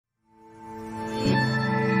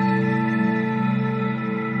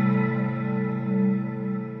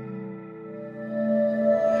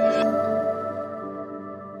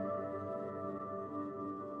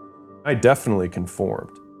I definitely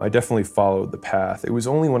conformed. I definitely followed the path. It was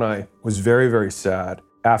only when I was very, very sad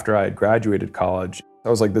after I had graduated college, I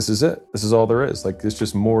was like, this is it. This is all there is. Like, there's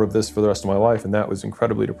just more of this for the rest of my life. And that was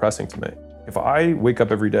incredibly depressing to me. If I wake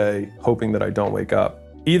up every day hoping that I don't wake up,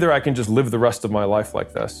 either I can just live the rest of my life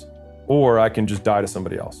like this, or I can just die to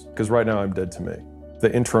somebody else. Because right now I'm dead to me.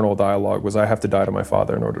 The internal dialogue was I have to die to my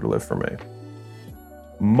father in order to live for me.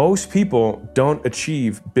 Most people don't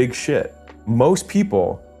achieve big shit. Most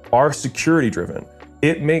people are security driven.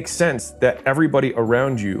 It makes sense that everybody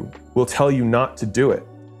around you will tell you not to do it.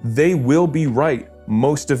 They will be right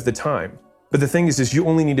most of the time. But the thing is you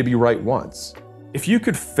only need to be right once. If you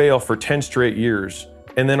could fail for 10 straight years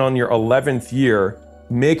and then on your 11th year,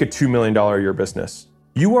 make a $2 million a year business,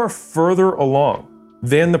 you are further along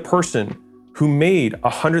than the person who made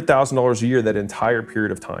 $100,000 a year that entire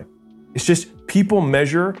period of time. It's just people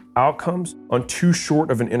measure outcomes on too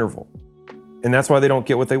short of an interval. And that's why they don't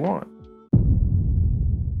get what they want.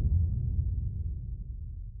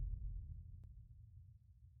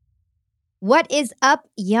 What is up,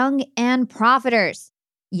 young and profiters?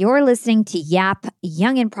 You're listening to Yap,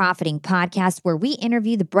 Young and Profiting podcast, where we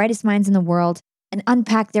interview the brightest minds in the world and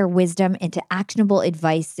unpack their wisdom into actionable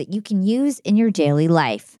advice that you can use in your daily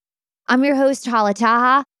life. I'm your host, Hala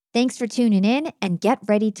Taha. Thanks for tuning in and get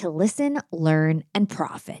ready to listen, learn, and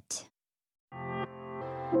profit.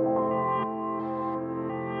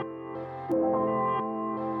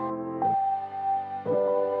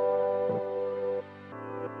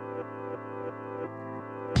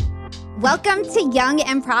 Welcome to Young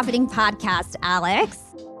and Profiting Podcast, Alex.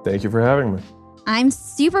 Thank you for having me. I'm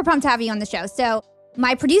super pumped to have you on the show. So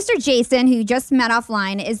my producer, Jason, who just met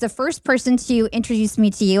offline, is the first person to introduce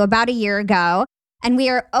me to you about a year ago. And we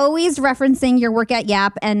are always referencing your work at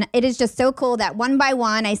Yap. And it is just so cool that one by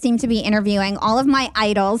one, I seem to be interviewing all of my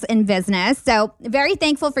idols in business. So very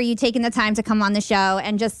thankful for you taking the time to come on the show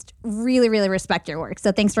and just really, really respect your work.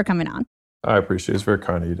 So thanks for coming on. I appreciate it. It's very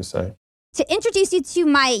kind of you to say. To introduce you to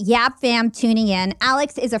my Yap fam tuning in,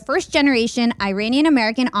 Alex is a first-generation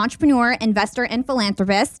Iranian-American entrepreneur, investor, and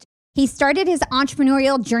philanthropist. He started his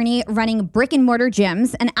entrepreneurial journey running brick-and-mortar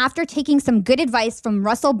gyms, and after taking some good advice from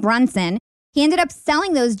Russell Brunson, he ended up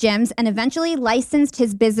selling those gyms and eventually licensed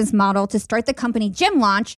his business model to start the company Gym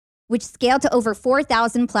Launch, which scaled to over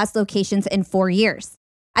 4,000 plus locations in 4 years.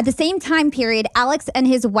 At the same time period, Alex and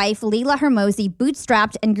his wife, Leila Hormozi,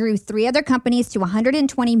 bootstrapped and grew 3 other companies to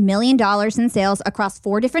 $120 million in sales across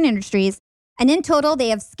 4 different industries. And in total, they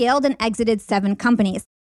have scaled and exited 7 companies.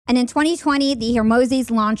 And in 2020, the Hormozis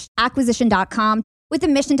launched acquisition.com with a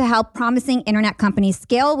mission to help promising internet companies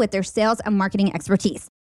scale with their sales and marketing expertise.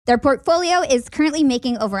 Their portfolio is currently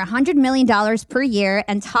making over $100 million per year.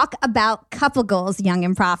 And talk about couple goals, young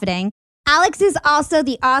and profiting. Alex is also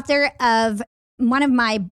the author of one of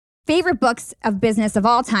my favorite books of business of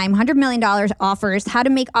all time, $100 million Offers, How to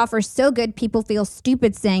Make Offers So Good People Feel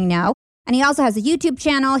Stupid Saying No. And he also has a YouTube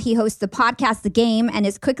channel. He hosts the podcast, The Game, and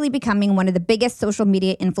is quickly becoming one of the biggest social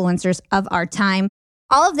media influencers of our time.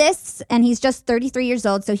 All of this, and he's just 33 years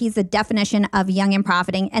old, so he's the definition of young and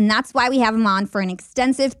profiting. And that's why we have him on for an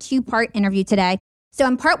extensive 2-part interview today. So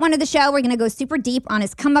in part 1 of the show, we're going to go super deep on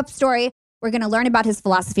his come-up story. We're going to learn about his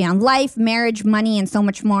philosophy on life, marriage, money, and so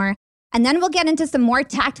much more. And then we'll get into some more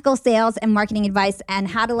tactical sales and marketing advice and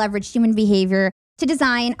how to leverage human behavior to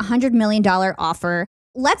design a $100 million offer.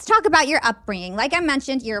 Let's talk about your upbringing. Like I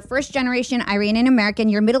mentioned, you're a first-generation Iranian-American.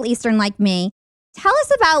 You're Middle Eastern like me. Tell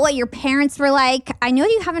us about what your parents were like. I know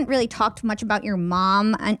you haven't really talked much about your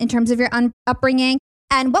mom in terms of your upbringing.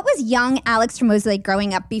 And what was young Alex Hormozi like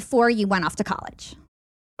growing up before you went off to college?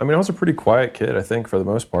 I mean, I was a pretty quiet kid, I think, for the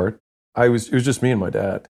most part. It was just me and my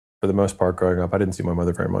dad for the most part growing up. I didn't see my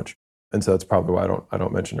mother very much. And so that's probably why I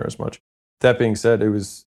don't mention her as much. That being said,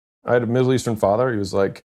 I had a Middle Eastern father. He was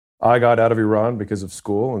like, I got out of Iran because of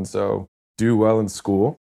school. And so do well in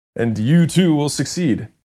school and you too will succeed.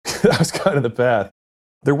 That was kind of the path.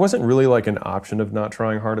 There wasn't really like an option of not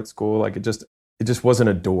trying hard at school. Like it just wasn't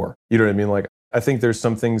a door. You know what I mean? Like I think there's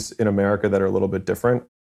some things in America that are a little bit different.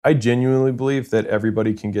 I genuinely believe that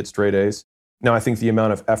everybody can get straight A's. Now, I think the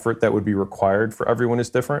amount of effort that would be required for everyone is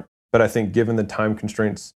different. But I think given the time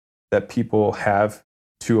constraints that people have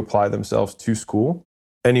to apply themselves to school,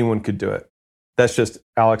 anyone could do it. That's just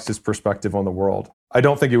Alex's perspective on the world. I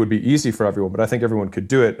don't think it would be easy for everyone, but I think everyone could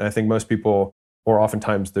do it. And I think most people, or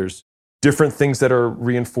oftentimes there's different things that are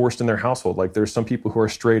reinforced in their household. Like there's some people who are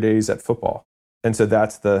straight A's at football. And so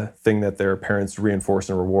that's the thing that their parents reinforce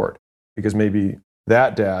and reward. Because maybe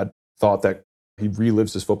that dad thought that he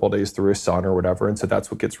relives his football days through his son or whatever. And so that's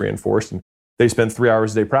what gets reinforced. And they spend 3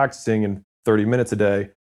 hours a day practicing and 30 minutes a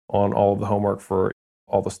day on all of the homework for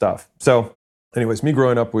all the stuff. So anyways, me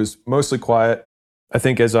growing up was mostly quiet. I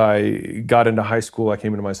think as I got into high school, I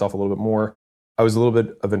came into myself a little bit more. I was a little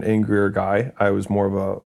bit of an angrier guy. I would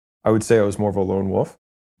say I was more of a lone wolf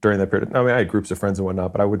during that period. I mean, I had groups of friends and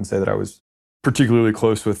whatnot, but I wouldn't say that I was particularly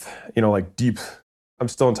close with, like deep. I'm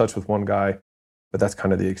still in touch with one guy, but that's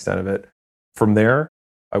kind of the extent of it. From there,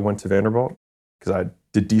 I went to Vanderbilt because I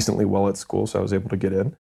did decently well at school, so I was able to get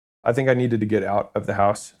in. I think I needed to get out of the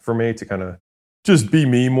house for me to kind of just be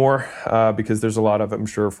me more because there's a lot of, I'm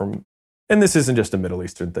sure and this isn't just a Middle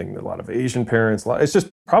Eastern thing, a lot of Asian parents, it's just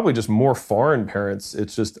probably just more foreign parents.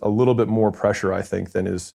 It's just a little bit more pressure, I think, than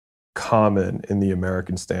is common in the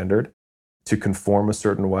American standard to conform a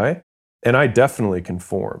certain way. And I definitely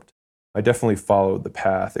conformed. I definitely followed the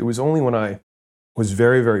path. It was only when I was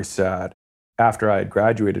very, very sad after I had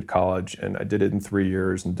graduated college and I did it in 3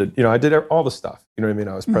 years and I did all the stuff. You know what I mean?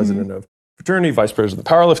 I was president of fraternity, vice president of the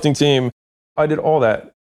powerlifting team. I did all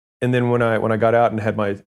that. And then when I got out and had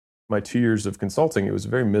my 2 years of consulting, it was a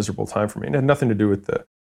very miserable time for me. And it had nothing to do with the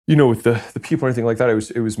people or anything like that.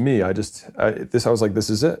 It was me. I was like, this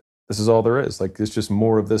is it. This is all there is. Like, it's just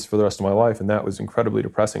more of this for the rest of my life. And that was incredibly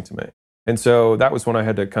depressing to me. And so that was when I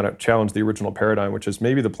had to kind of challenge the original paradigm, which is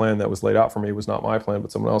maybe the plan that was laid out for me was not my plan,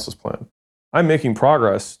 but someone else's plan. I'm making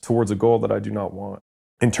progress towards a goal that I do not want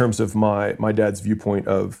in terms of my dad's viewpoint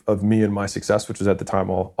of me and my success, which was at the time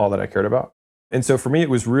all that I cared about. And so for me, it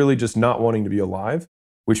was really just not wanting to be alive,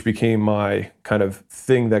 which became my kind of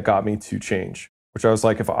thing that got me to change, which I was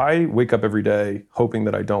like, if I wake up every day hoping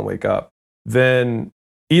that I don't wake up, then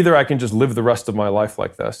either I can just live the rest of my life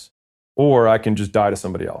like this, or I can just die to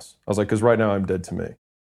somebody else. I was like, because right now I'm dead to me.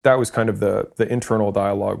 That was kind of the internal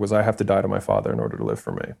dialogue was I have to die to my father in order to live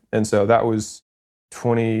for me. And so that was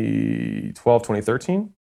 2012,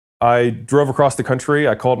 2013. I drove across the country.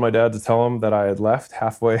 I called my dad to tell him that I had left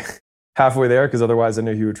halfway there, because otherwise I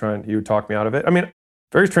knew he would talk me out of it. I mean,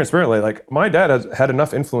 very transparently, like my dad had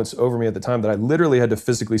enough influence over me at the time that I literally had to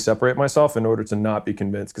physically separate myself in order to not be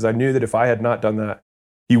convinced, because I knew that if I had not done that,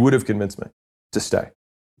 he would have convinced me to stay.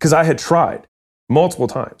 Because I had tried multiple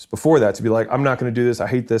times before that to be like, I'm not going to do this. I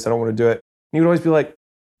hate this. I don't want to do it. And he would always be like,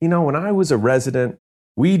 when I was a resident,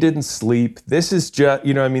 we didn't sleep. This is just,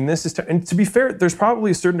 this is, and to be fair, there's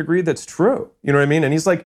probably a certain degree that's true. You know what I mean? And he's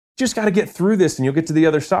like, you just got to get through this and you'll get to the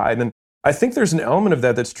other side. And I think there's an element of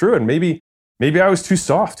that that's true. And maybe I was too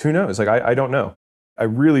soft. Who knows? Like, I don't know. I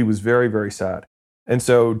really was very, very sad. And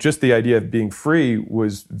so just the idea of being free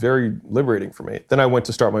was very liberating for me. Then I went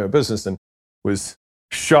to start my own business and was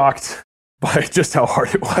shocked by just how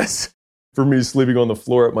hard it was for me sleeping on the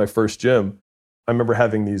floor at my first gym. I remember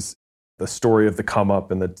having the story of the come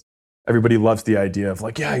up, and that everybody loves the idea of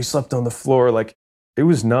like, yeah, you slept on the floor. Like, it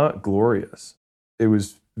was not glorious. It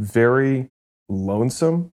was very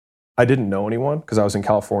lonesome. I didn't know anyone because I was in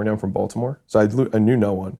California. I'm from Baltimore. So I knew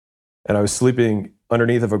no one. And I was sleeping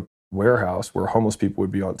underneath of a warehouse where homeless people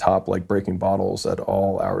would be on top, like breaking bottles at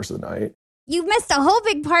all hours of the night. You missed a whole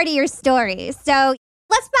big part of your story. So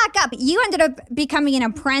let's back up. You ended up becoming an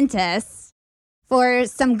apprentice for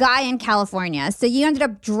some guy in California. So you ended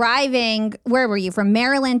up driving, where were you? From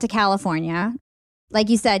Maryland to California. Like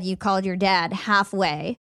you said, you called your dad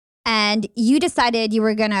halfway. And you decided you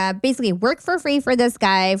were going to basically work for free for this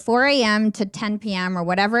guy, 4 a.m. to 10 p.m. or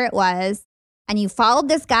whatever it was. And you followed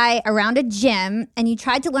this guy around a gym and you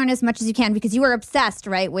tried to learn as much as you can because you were obsessed,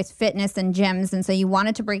 right, with fitness and gyms. And so you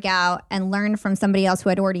wanted to break out and learn from somebody else who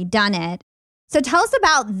had already done it. So tell us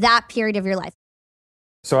about that period of your life.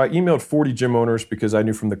 So I emailed 40 gym owners because I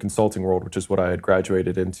knew from the consulting world, which is what I had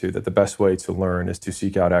graduated into, that the best way to learn is to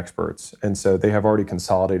seek out experts. And so they have already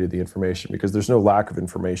consolidated the information because there's no lack of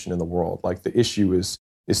information in the world. Like, the issue is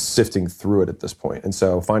sifting through it at this point. And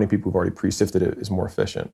so finding people who've already pre-sifted it is more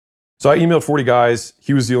efficient. So I emailed 40 guys.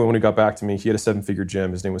 He was the only one who got back to me. He had a 7-figure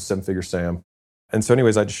gym. His name was 7-Figure Sam. And so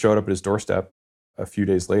anyways, I just showed up at his doorstep a few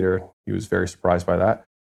days later. He was very surprised by that.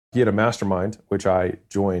 He had a mastermind, which I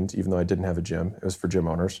joined, even though I didn't have a gym. It was for gym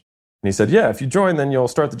owners. And he said, yeah, if you join, then you'll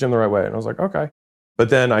start the gym the right way. And I was like, okay. But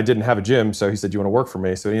then I didn't have a gym. So he said, you want to work for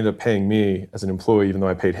me? So he ended up paying me as an employee, even though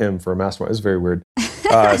I paid him for a mastermind. It was a very weird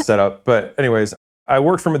setup. But anyways, I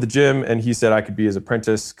worked for him at the gym, and he said I could be his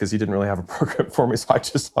apprentice because he didn't really have a program for me. So I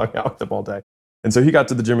just hung out with him all day. And so he got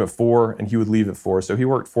to the gym at 4 and he would leave at 4. So he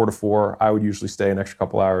worked 4 to 4. I would usually stay an extra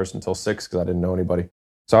couple hours until 6 because I didn't know anybody.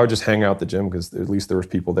 So I would just hang out at the gym because at least there was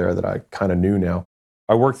people there that I kind of knew now.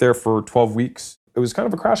 I worked there for 12 weeks. It was kind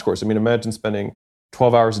of a crash course. I mean, imagine spending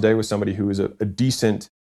 12 hours a day with somebody who was a decent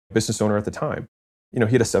business owner at the time. He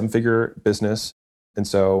had a 7-figure business. And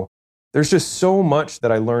so there's just so much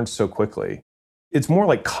that I learned so quickly. it's more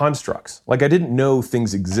like constructs. Like I didn't know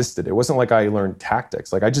things existed. It wasn't like I learned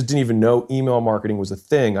tactics. Like I just didn't even know email marketing was a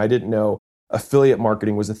thing. I didn't know affiliate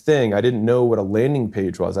marketing was a thing. I didn't know what a landing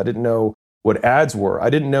page was. I didn't know what ads were. I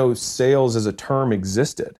didn't know sales as a term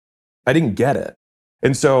existed. I didn't get it.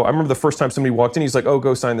 And so I remember the first time somebody walked in, he's like, oh,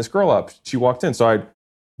 go sign this girl up. She walked in. So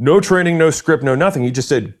no training, no script, no nothing. He just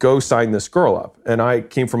said, go sign this girl up. And I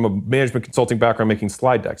came from a management consulting background making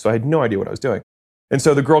slide decks. So I had no idea what I was doing. And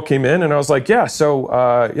so the girl came in and I was like, yeah, so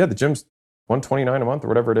the gym's $129 a month or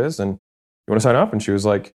whatever it is. And you want to sign up? And she was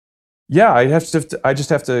like, yeah, I just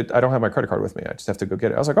have to, I don't have my credit card with me. I just have to go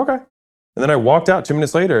get it. I was like, okay. And then I walked out 2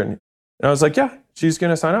 minutes later and I was like, yeah, she's going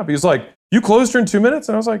to sign up. He was like, you closed her in 2 minutes?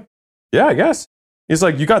 And I was like, yeah, I guess. He's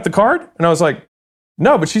like, you got the card? And I was like,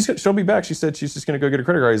 no, but she'll be back. She said she's just going to go get a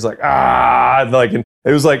credit card. He's like, and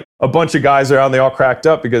it was like a bunch of guys around. They all cracked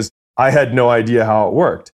up because I had no idea how it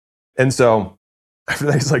worked. And so after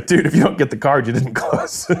that, he's like, dude, if you don't get the card, you didn't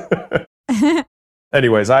close.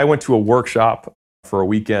 Anyways, I went to a workshop for a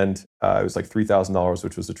weekend. It was like $3,000,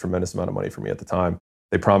 which was a tremendous amount of money for me at the time.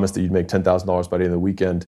 They promised that you'd make $10,000 by the end of the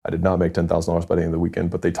weekend. I did not make $10,000 by the end of the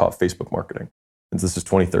weekend, but they taught Facebook marketing. And this is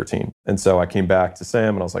 2013. And so I came back to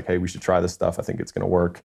Sam and I was like, hey, we should try this stuff. I think it's going to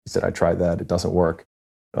work. He said, I tried that. It doesn't work.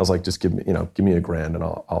 I was like, just give me $1,000 and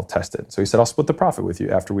I'll test it. So he said, I'll split the profit with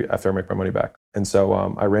you after I make my money back. And so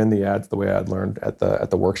I ran the ads the way I had learned at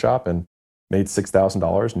the workshop and made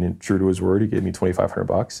 $6,000. And true to his word, he gave me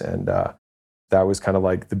 $2,500. And that was kind of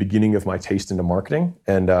like the beginning of my taste into marketing.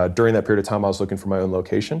 And during that period of time, I was looking for my own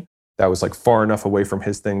location. That was like far enough away from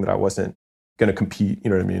his thing that I wasn't going to compete, you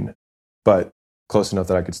know what I mean? But close enough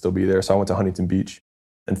that I could still be there. So I went to Huntington Beach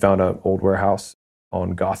and found an old warehouse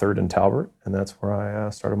on Gothard and Talbert. And that's where I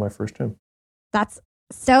started my first gym. That's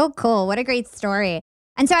so cool. What a great story.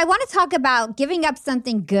 And so I want to talk about giving up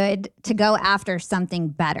something good to go after something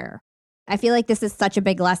better. I feel like this is such a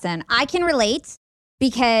big lesson. I can relate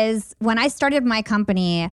because when I started my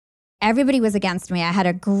company, everybody was against me. I had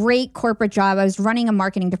a great corporate job. I was running a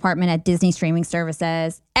marketing department at Disney Streaming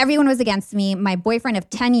Services. Everyone was against me. My boyfriend of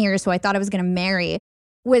 10 years, who I thought I was going to marry,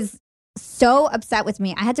 was so upset with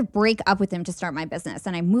me. I had to break up with him to start my business.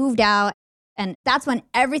 And I moved out. And that's when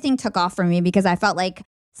everything took off for me because I felt like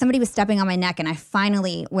somebody was stepping on my neck and I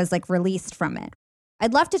finally was like released from it.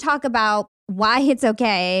 I'd love to talk about why it's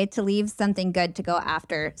okay to leave something good to go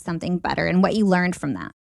after something better and what you learned from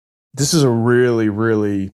that. This is a really,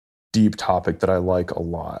 really deep topic that I like a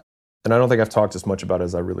lot. And I don't think I've talked as much about it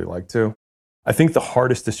as I really like to. I think the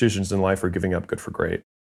hardest decisions in life are giving up good for great.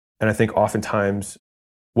 And I think oftentimes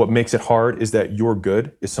what makes it hard is that your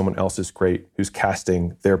good is someone else's great who's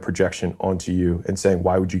casting their projection onto you and saying,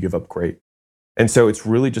 why would you give up great? And so it's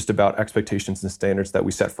really just about expectations and standards that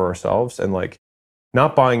we set for ourselves and like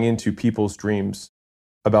not buying into people's dreams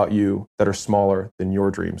about you that are smaller than your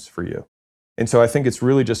dreams for you. And so I think it's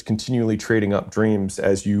really just continually trading up dreams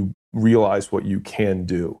as you realize what you can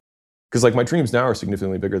do. Because like my dreams now are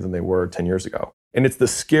significantly bigger than they were 10 years ago. And it's the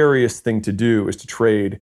scariest thing to do is to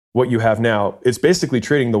trade what you have now. It's basically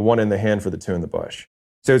trading the one in the hand for the two in the bush.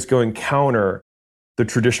 So it's going counter the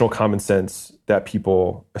traditional common sense that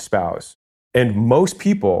people espouse. And most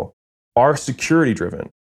people are security driven.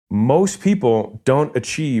 Most people don't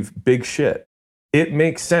achieve big shit. It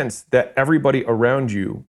makes sense that everybody around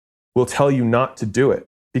you will tell you not to do it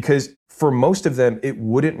because for most of them, it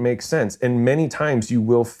wouldn't make sense. And many times you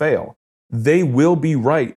will fail. They will be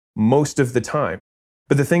right most of the time.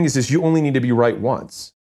 But the thing is you only need to be right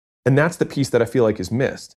once. And that's the piece that I feel like is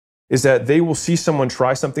missed, is that they will see someone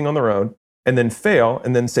try something on their own and then fail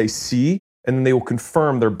and then say, see, and then they will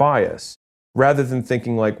confirm their bias rather than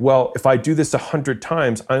thinking like, well, if I do this 100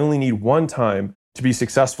 times, I only need one time to be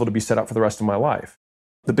successful to be set up for the rest of my life.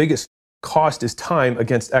 The biggest cost is time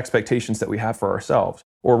against expectations that we have for ourselves,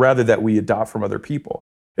 or rather that we adopt from other people.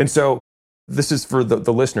 And so this is for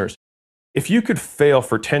the listeners. If you could fail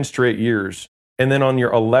for 10 straight years and then on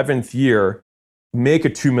your 11th year, make a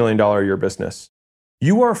 $2 million a year business,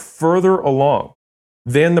 you are further along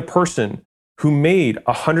than the person who made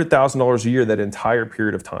 $100,000 a year that entire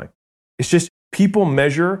period of time. It's just people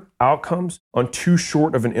measure outcomes on too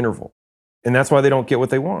short of an interval. And that's why they don't get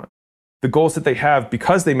what they want. The goals that they have,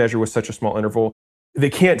 because they measure with such a small interval,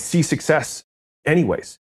 they can't see success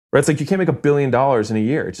anyways. Right? It's like you can't make $1 billion in a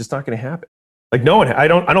year. It's just not going to happen. Like no one, I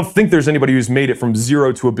don't think there's anybody who's made it from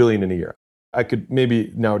 0 to $1 billion in a year. I could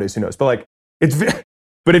maybe nowadays, who knows? But like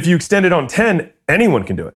but if you extend it on 10, anyone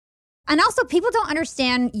can do it. And also people don't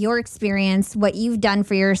understand your experience, what you've done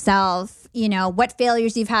for yourself, you know, what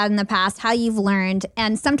failures you've had in the past, how you've learned.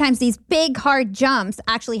 And sometimes these big, hard jumps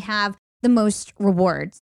actually have the most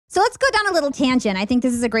rewards. So let's go down a little tangent. I think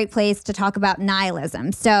this is a great place to talk about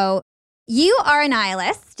nihilism. So you are a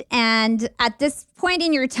nihilist, and at this point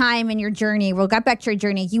in your time and your journey, we'll get back to your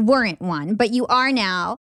journey, you weren't one, but you are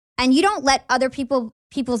now, and you don't let other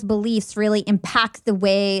people's beliefs really impact the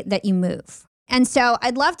way that you move. And so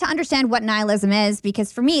I'd love to understand what nihilism is,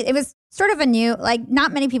 because for me, it was sort of a new, like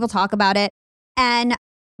not many people talk about it. And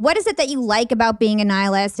what is it that you like about being a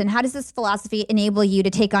nihilist, and how does this philosophy enable you to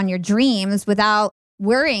take on your dreams without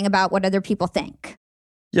worrying about what other people think?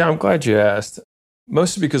 Yeah, I'm glad you asked.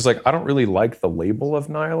 Mostly because like I don't really like the label of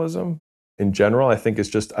nihilism in general. I think it's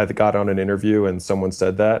just I got on an interview and someone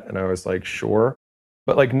said that and I was like, sure.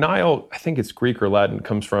 But like nihil, I think it's Greek or Latin,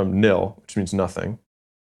 comes from nil, which means nothing.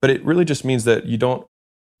 But it really just means that you don't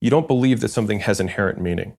believe that something has inherent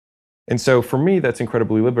meaning. And so for me, that's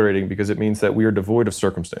incredibly liberating because it means that we are devoid of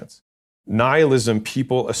circumstance. Nihilism,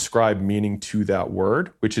 people ascribe meaning to that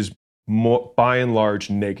word, which is by and large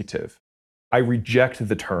negative. I reject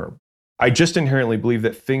the term. I just inherently believe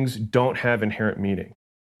that things don't have inherent meaning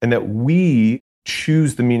and that we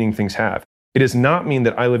choose the meaning things have. It does not mean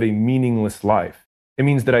that I live a meaningless life. It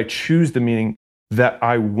means that I choose the meaning that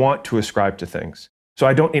I want to ascribe to things. So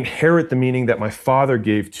I don't inherit the meaning that my father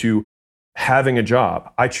gave to having a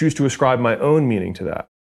job. I choose to ascribe my own meaning to that.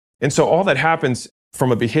 And so all that happens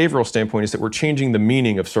from a behavioral standpoint is that we're changing the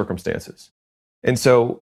meaning of circumstances. And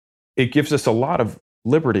so it gives us a lot of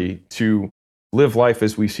liberty to live life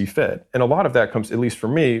as we see fit. And a lot of that comes, at least for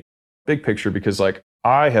me, big picture, because like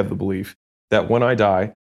I have the belief that when I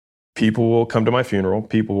die, people will come to my funeral,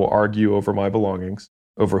 people will argue over my belongings,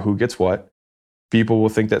 over who gets what. People will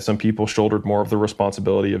think that some people shouldered more of the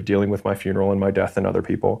responsibility of dealing with my funeral and my death than other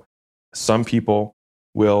people. Some people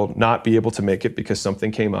will not be able to make it because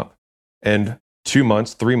something came up. And 2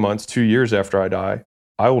 months, 3 months, 2 years after I die,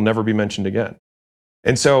 I will never be mentioned again.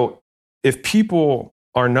 And so if people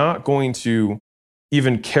are not going to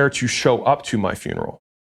even care to show up to my funeral,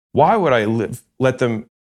 why would I let them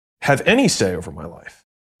have any say over my life?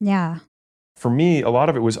 Yeah. For me, a lot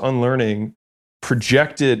of it was unlearning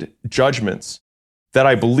projected judgments that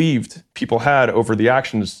I believed people had over the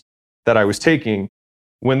actions that I was taking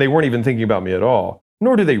when they weren't even thinking about me at all,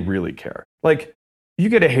 nor do they really care. Like, you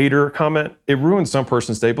get a hater comment, it ruins some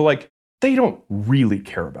person's day, but like, they don't really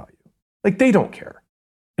care about you. Like, they don't care.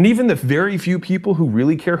 And even the very few people who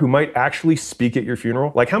really care, who might actually speak at your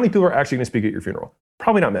funeral, like how many people are actually going to speak at your funeral?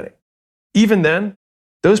 Probably not many. Even then,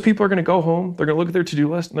 those people are going to go home, they're going to look at their to-do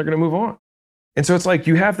list, and they're going to move on. And so it's like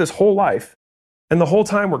you have this whole life, and the whole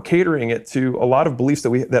time we're catering it to a lot of beliefs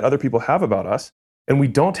that other people have about us, and we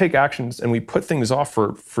don't take actions, and we put things off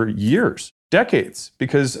for years, decades,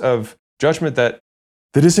 because of judgment that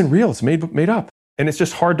isn't real. It's made up. And it's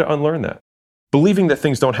just hard to unlearn that. Believing that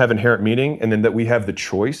things don't have inherent meaning and then that we have the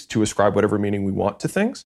choice to ascribe whatever meaning we want to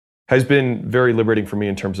things has been very liberating for me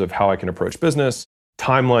in terms of how I can approach business,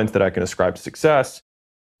 timelines that I can ascribe to success,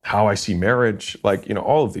 how I see marriage, like,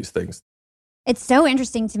 all of these things. It's so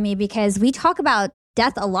interesting to me because we talk about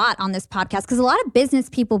death a lot on this podcast because a lot of business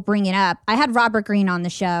people bring it up. I had Robert Greene on the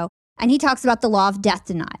show, and he talks about the law of death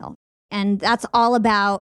denial. And that's all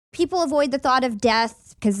about people avoid the thought of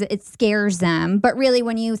death because it scares them. But really,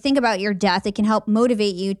 when you think about your death, it can help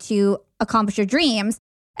motivate you to accomplish your dreams.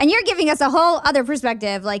 And you're giving us a whole other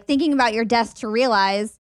perspective, like thinking about your death to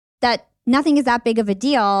realize that nothing is that big of a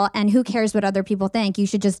deal. And who cares what other people think? You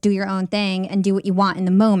should just do your own thing and do what you want in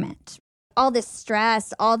the moment. All this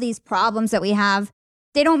stress, all these problems that we have,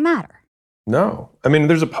 they don't matter. No. I mean,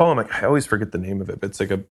 there's a poem, I always forget the name of it, but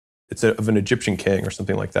it's of an Egyptian king or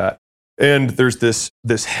something like that. And there's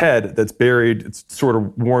this head that's buried, it's sort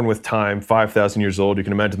of worn with time, 5,000 years old. You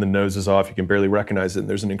can imagine the nose is off, you can barely recognize it. And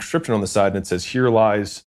there's an inscription on the side and it says, "Here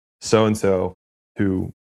lies so-and-so,"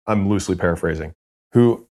 who, I'm loosely paraphrasing,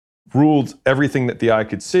 who ruled everything that the eye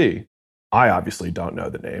could see. I obviously don't know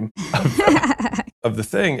the name of the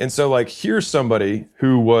thing. And so like, here's somebody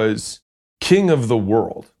who was king of the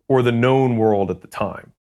world or the known world at the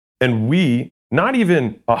time. And we, not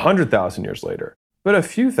even 100,000 years later, but a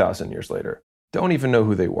few thousand years later, don't even know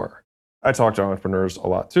who they were. I talk to entrepreneurs a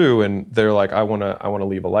lot too, and they're like, I want to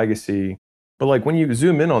leave a legacy. But like when you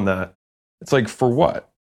zoom in on that, it's like, for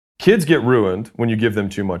what? Kids get ruined when you give them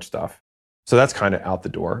too much stuff. So that's kind of out the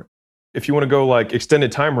door. If you want to go like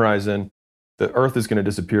extended time horizon, the earth is going to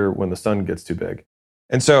disappear when the sun gets too big.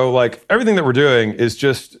 And so like everything that we're doing is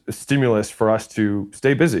just a stimulus for us to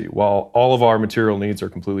stay busy while all of our material needs are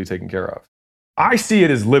completely taken care of. I see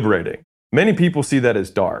it as liberating. Many people see that as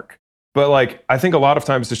dark, but like, I think a lot of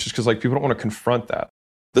times it's just because like people don't want to confront that.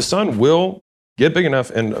 The sun will get big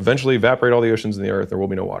enough and eventually evaporate all the oceans in the earth. There will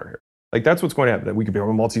be no water here. Like that's what's going to happen. We could be a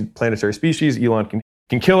multi-planetary species. Elon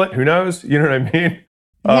Can kill it. Who knows? You know what I mean?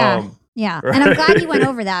 Yeah. Yeah. Right? And I'm glad you went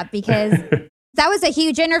over that because that was a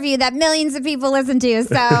huge interview that millions of people listened to.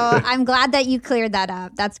 So I'm glad that you cleared that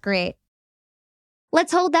up. That's great.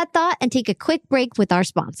 Let's hold that thought and take a quick break with our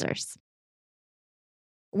sponsors.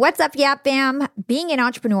 What's up, Yap Fam? Being an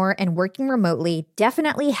entrepreneur and working remotely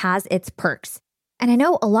definitely has its perks. And I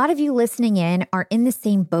know a lot of you listening in are in the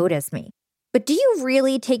same boat as me. But do you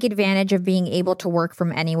really take advantage of being able to work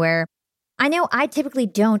from anywhere? I know I typically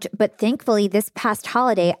don't, but thankfully this past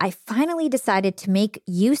holiday, I finally decided to make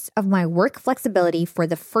use of my work flexibility for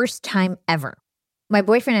the first time ever. My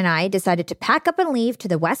boyfriend and I decided to pack up and leave to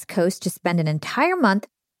the West Coast to spend an entire month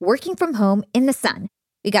working from home in the sun.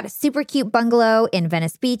 We got a super cute bungalow in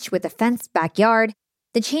Venice Beach with a fenced backyard.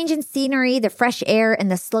 The change in scenery, the fresh air, and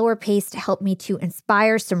the slower pace helped me to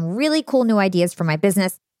inspire some really cool new ideas for my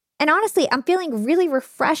business. And honestly, I'm feeling really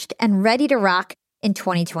refreshed and ready to rock in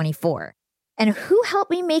 2024. And who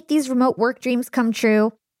helped me make these remote work dreams come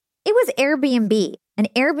true? It was Airbnb.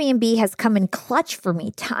 And Airbnb has come in clutch for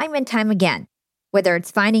me time and time again. Whether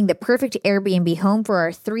it's finding the perfect Airbnb home for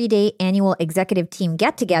our 3-day annual executive team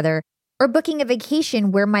get-together, or booking a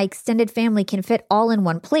vacation where my extended family can fit all in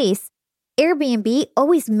one place, Airbnb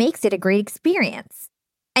always makes it a great experience.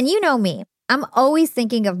 And you know me, I'm always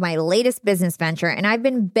thinking of my latest business venture, and I've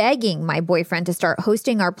been begging my boyfriend to start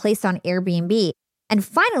hosting our place on Airbnb. And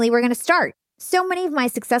finally, we're going to start. So many of my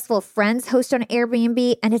successful friends host on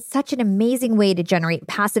Airbnb, and it's such an amazing way to generate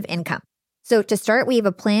passive income. So to start, we have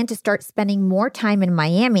a plan to start spending more time in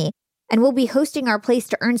Miami, and we'll be hosting our place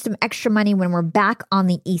to earn some extra money when we're back on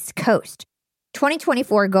the East Coast.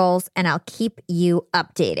 2024 goals, and I'll keep you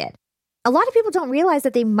updated. A lot of people don't realize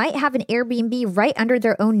that they might have an Airbnb right under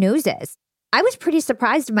their own noses. I was pretty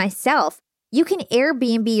surprised myself. You can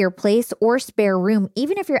Airbnb your place or spare room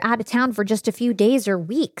even if you're out of town for just a few days or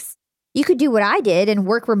weeks. You could do what I did and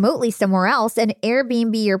work remotely somewhere else and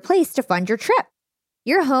Airbnb your place to fund your trip.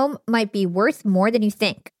 Your home might be worth more than you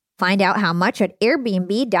think. Find out how much at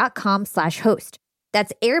airbnb.com/host.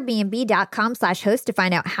 That's airbnb.com/host to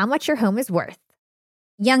find out how much your home is worth.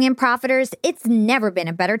 Young and profiters, it's never been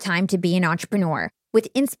a better time to be an entrepreneur. With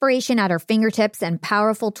inspiration at our fingertips and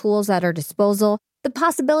powerful tools at our disposal, the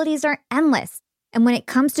possibilities are endless. And when it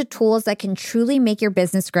comes to tools that can truly make your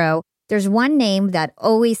business grow, there's one name that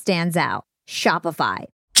always stands out: Shopify.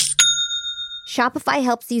 Shopify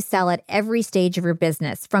helps you sell at every stage of your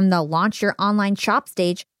business, from the launch your online shop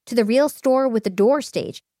stage to the real store with the door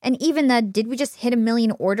stage, and even the did we just hit a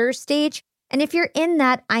million orders stage? And if you're in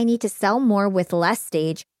that I need to sell more with less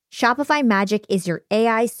stage, Shopify Magic is your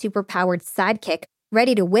AI superpowered sidekick,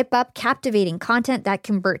 ready to whip up captivating content that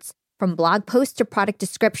converts from blog posts to product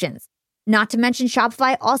descriptions. Not to mention,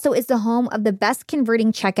 Shopify also is the home of the best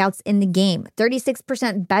converting checkouts in the game,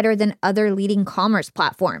 36% better than other leading commerce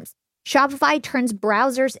platforms. Shopify turns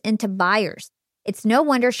browsers into buyers. It's no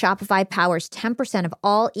wonder Shopify powers 10% of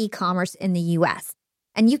all e-commerce in the US.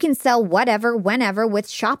 And you can sell whatever, whenever with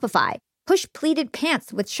Shopify. Push pleated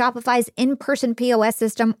pants with Shopify's in-person POS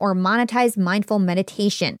system or monetize mindful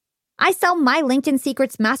meditation. I sell my LinkedIn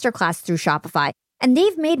Secrets Masterclass through Shopify, and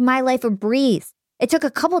they've made my life a breeze. It took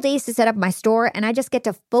a couple days to set up my store, and I just get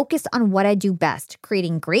to focus on what I do best,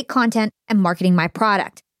 creating great content and marketing my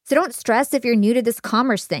product. So don't stress if you're new to this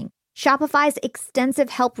commerce thing. Shopify's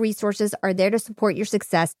extensive help resources are there to support your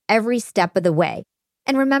success every step of the way.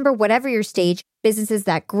 And remember, whatever your stage, businesses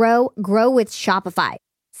that grow with Shopify.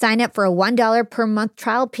 Sign up for a $1 per month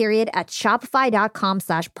trial period at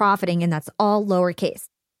shopify.com/profiting, and that's all lowercase.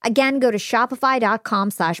 Again, go to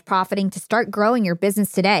shopify.com/profiting to start growing your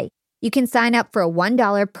business today. You can sign up for a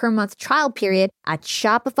 $1 per month trial period at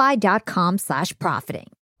shopify.com/profiting.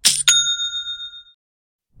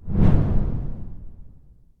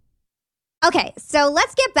 Okay, so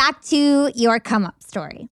let's get back to your come up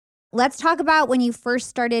story. Let's talk about when you first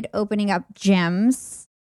started opening up gyms.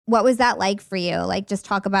 What was that like for you? Like, just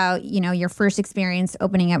talk about, your first experience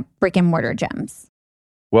opening up brick and mortar gyms.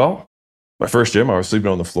 Well, my first gym, I was sleeping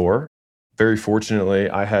on the floor. Very fortunately,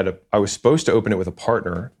 I was supposed to open it with a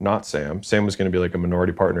partner, not Sam. Sam was going to be like a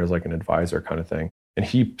minority partner, as like an advisor kind of thing. And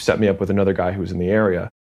he set me up with another guy who was in the area.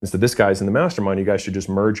 And said, this guy's in the mastermind. You guys should just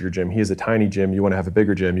merge your gym. He has a tiny gym. You want to have a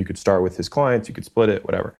bigger gym. You could start with his clients. You could split it,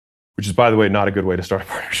 whatever. Which is, by the way, not a good way to start a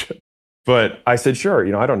partnership. But I said, sure.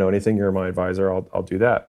 I don't know anything. You're my advisor. I'll do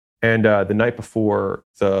that. And the night before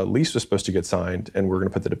the lease was supposed to get signed and we're going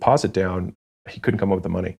to put the deposit down, he couldn't come up with the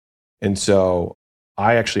money. And so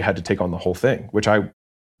I actually had to take on the whole thing, which I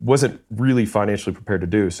wasn't really financially prepared to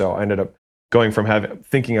do. So I ended up going from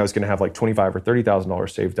thinking I was going to have like $25,000 or $30,000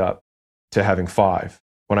 saved up to having $5,000.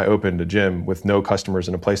 when I opened a gym with no customers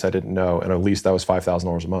in a place I didn't know, and at least that was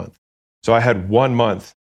 $5,000 a month. So I had 1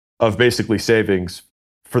 month of basically savings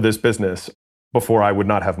for this business before I would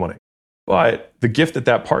not have money. But the gift that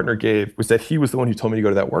that partner gave was that he was the one who told me to go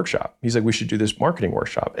to that workshop. He's like, we should do this marketing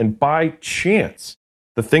workshop. And by chance,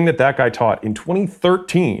 the thing that that guy taught in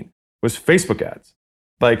 2013 was Facebook ads.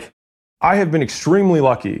 Like, I have been extremely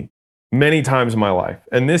lucky many times in my life,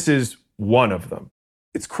 and this is one of them.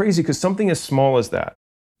 It's crazy because something as small as that,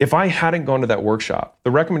 if I hadn't gone to that workshop, the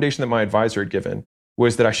recommendation that my advisor had given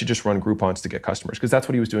was that I should just run Groupons to get customers, because that's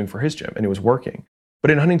what he was doing for his gym, and it was working. But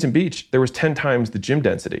in Huntington Beach, there was 10 times the gym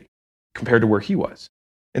density compared to where he was.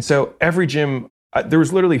 And so every gym, there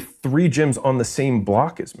was literally 3 gyms on the same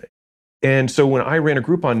block as me. And so when I ran a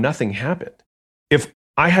Groupon, nothing happened. If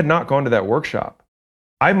I had not gone to that workshop,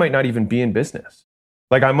 I might not even be in business.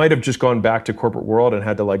 Like, I might have just gone back to corporate world and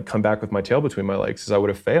had to like come back with my tail between my legs, because I would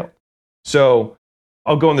have failed. So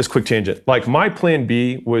I'll go on this quick tangent. Like, my plan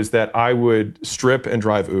B was that I would strip and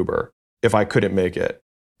drive Uber if I couldn't make it,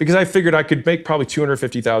 because I figured I could make probably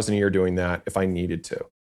 $250,000 a year doing that if I needed to.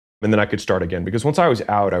 And then I could start again, because once I was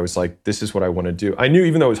out, I was like, this is what I want to do. I knew,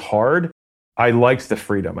 even though it was hard, I liked the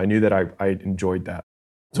freedom. I knew that I enjoyed that.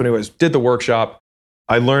 So anyways, did the workshop.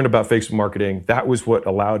 I learned about Facebook marketing. That was what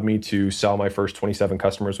allowed me to sell my first 27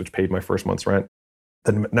 customers, which paid my first month's rent.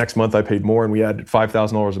 The next month I paid more, and we added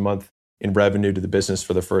 $5,000 a month in revenue to the business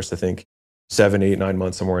for the first, I think, 7, 8, 9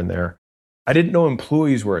 months, somewhere in there. I didn't know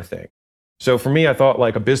employees were a thing. So for me, I thought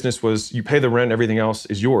like a business was, you pay the rent, everything else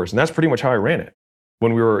is yours. And that's pretty much how I ran it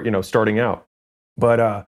when we were, starting out.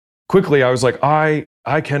 But quickly I was like, I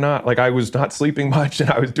cannot, like, I was not sleeping much, and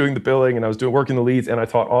I was doing the billing, and I was working the leads, and I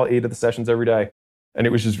taught all 8 of the sessions every day. And it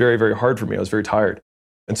was just very, very hard for me. I was very tired.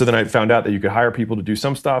 And so then I found out that you could hire people to do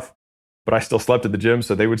some stuff, but I still slept at the gym,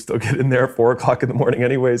 so they would still get in there at 4 o'clock in the morning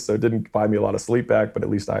anyways. So it didn't buy me a lot of sleep back, but at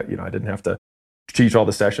least I didn't have to teach all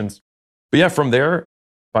the sessions. But yeah, from there,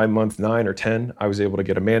 by month 9 or 10, I was able to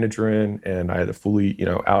get a manager in, and I had a fully,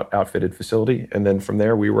 outfitted facility. And then from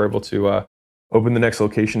there, we were able to open the next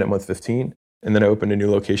location at month 15. And then I opened a new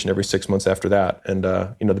location every 6 months after that. And,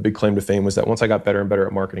 the big claim to fame was that once I got better and better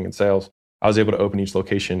at marketing and sales, I was able to open each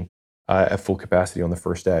location at full capacity on the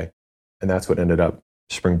first day. And that's what ended up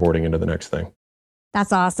springboarding into the next thing.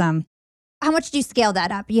 That's awesome. How much did you scale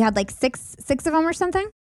that up? You had like six of them or something?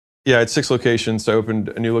 Yeah, I had 6 locations. So I opened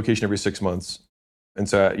a new location every 6 months. And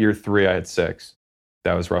so at year 3, I had 6.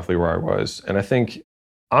 That was roughly where I was. And I think,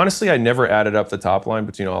 honestly, I never added up the top line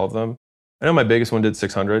between all of them. I know my biggest one did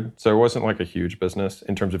 600. So it wasn't like a huge business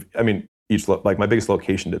in terms of, like my biggest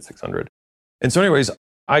location did 600. And so anyways,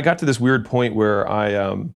 I got to this weird point where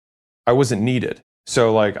I wasn't needed.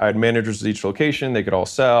 So like, I had managers at each location, they could all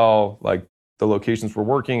sell, like the locations were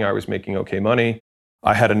working, I was making okay money.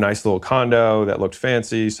 I had a nice little condo that looked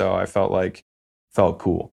fancy, so I felt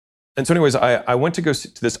cool. And so anyways, I went to go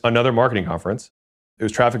to this another marketing conference. It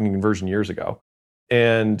was traffic and conversion years ago.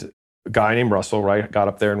 And a guy named Russell, right, got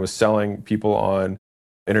up there and was selling people on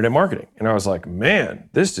internet marketing. And I was like, man,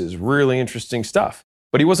 this is really interesting stuff.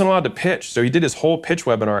 But he wasn't allowed to pitch. So he did his whole pitch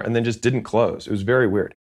webinar and then just didn't close. It was very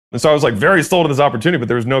weird. And so I was like very sold to this opportunity, but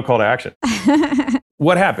there was no call to action.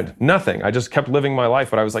 What happened? Nothing. I just kept living my life,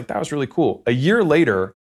 but I was like, that was really cool. A year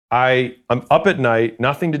later, I'm up at night,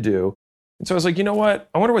 nothing to do. And so I was like, you know what?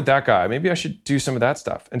 I wonder what that guy, maybe I should do some of that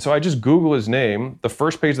stuff. And so I just Google his name. The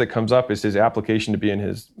first page that comes up is his application to be in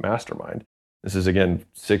his mastermind. This is again,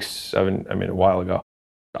 a while ago.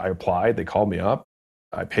 I applied, they called me up,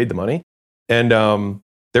 I paid the money. And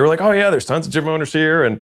they were like, oh yeah, there's tons of gym owners here.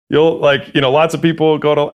 And you'll lots of people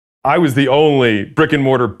go to, I was the only brick and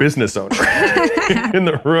mortar business owner in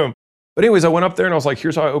the room. But anyways, I went up there and I was like,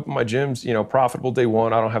 here's how I open my gyms, profitable day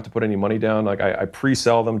 1. I don't have to put any money down. Like I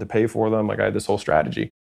pre-sell them to pay for them. Like I had this whole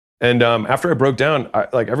strategy. And after I broke down,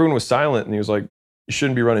 everyone was silent, and he was like, you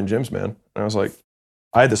shouldn't be running gyms, man. And I was like,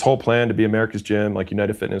 I had this whole plan to be America's gym. Like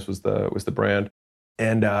United Fitness was the brand.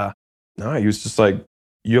 And no, he was just like,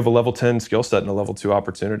 you have a level 10 skill set and a level 2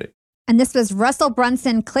 opportunity. And this was Russell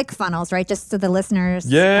Brunson ClickFunnels, right? Just so the listeners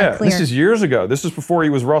are clear. This is years ago. This was before he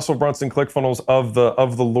was Russell Brunson ClickFunnels of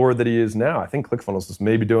the Lord that he is now. I think ClickFunnels was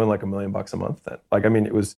maybe doing like $1 million a month then.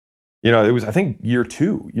 It was, I think year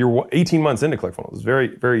 18 months into ClickFunnels. It was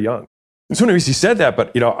very, very young. And so anyways, he said that,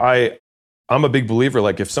 but I'm a big believer,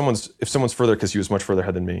 like if someone's further, because he was much further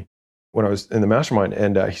ahead than me when I was in the mastermind,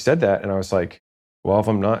 and he said that, and I was like, well,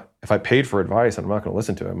 if I paid for advice and I'm not going to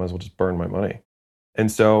listen to it, I might as well just burn my money.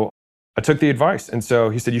 And so I took the advice. And so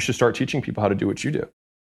he said, you should start teaching people how to do what you do.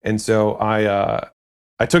 And so I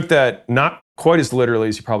took that not quite as literally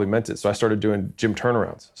as he probably meant it. So I started doing gym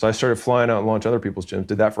turnarounds. So I started flying out and launch other people's gyms,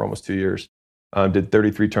 did that for almost 2 years. Did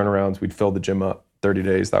 33 turnarounds. We'd fill the gym up 30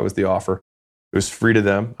 days. That was the offer. It was free to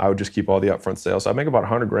them. I would just keep all the upfront sales. So I make about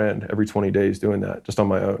 100 grand every 20 days doing that, just on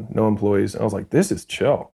my own, no employees. And I was like, this is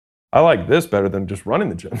chill. I like this better than just running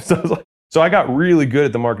the gym. So I got really good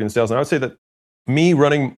at the marketing and sales. And I would say that me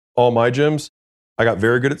running all my gyms, I got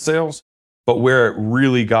very good at sales. But where it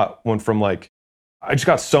really went from like, I just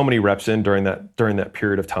got so many reps in during that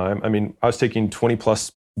period of time. I mean, I was taking 20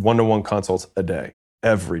 plus one-to-one consults a day,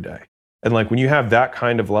 every day. And like when you have that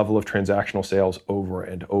kind of level of transactional sales over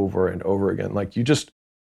and over and over again, like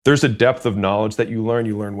there's a depth of knowledge that you learn.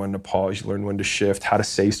 You learn when to pause, you learn when to shift, how to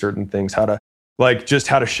say certain things, how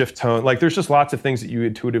to shift tone. Like there's just lots of things that you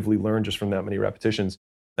intuitively learn just from that many repetitions.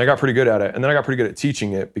 I got pretty good at it. And then I got pretty good at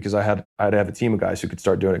teaching it because I had to have a team of guys who could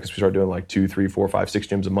start doing it, because we started doing like 2, 3, 4, 5, 6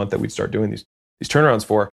 gyms a month that we'd start doing these turnarounds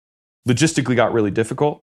for. Logistically got really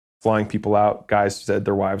difficult. Flying people out. Guys said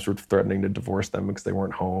their wives were threatening to divorce them because they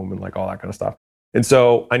weren't home and like all that kind of stuff. And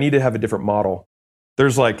so I needed to have a different model.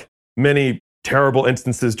 There's like many terrible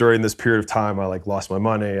instances during this period of time. I like lost my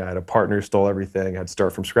money. I had a partner who stole everything. I had to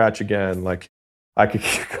start from scratch again. Like I could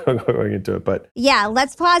keep going into it, but yeah,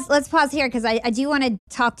 let's pause here because I do want to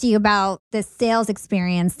talk to you about the sales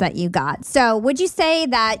experience that you got. So would you say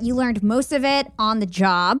that you learned most of it on the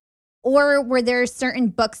job? Or were there certain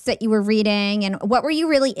books that you were reading, and what were you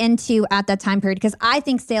really into at that time period? Because I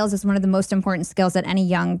think sales is one of the most important skills that any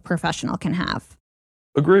young professional can have.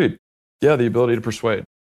 Agreed. Yeah, the ability to persuade.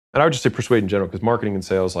 And I would just say persuade in general, because marketing and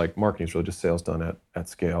sales, like marketing is really just sales done at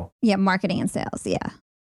scale. Yeah, marketing and sales, yeah.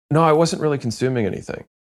 No, I wasn't really consuming anything.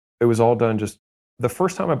 It was all done just, the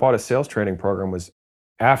first time I bought a sales training program was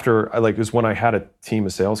it was when I had a team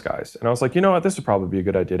of sales guys. And I was like, you know what, this would probably be a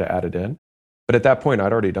good idea to add it in. But at that point,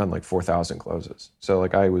 I'd already done like 4,000 closes. So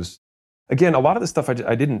like again, a lot of the stuff,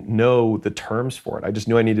 I didn't know the terms for it. I just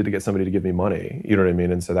knew I needed to get somebody to give me money. You know what I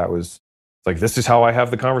mean? And so that was like, this is how I have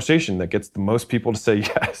the conversation that gets the most people to say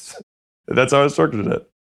yes. That's how I structured it.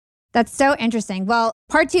 That's so interesting. Well,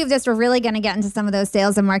 part 2 of this, we're really going to get into some of those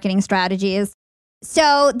sales and marketing strategies.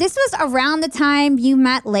 So this was around the time you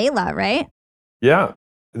met Layla, right? Yeah.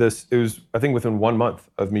 It was, I think within 1 month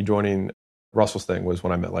of me joining Russell's thing was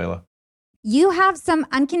when I met Layla. You have some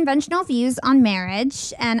unconventional views on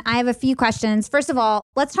marriage, and I have a few questions. First of all,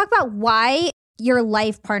 let's talk about why your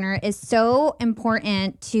life partner is so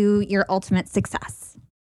important to your ultimate success.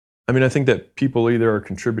 I mean, I think that people either are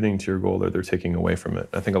contributing to your goal or they're taking away from it.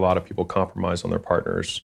 I think a lot of people compromise on their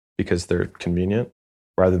partners because they're convenient,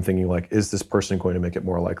 rather than thinking like, is this person going to make it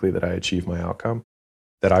more likely that I achieve my outcome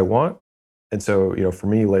that I want? And so, for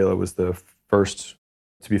me, Layla was the first.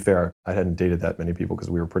 To be fair, I hadn't dated that many people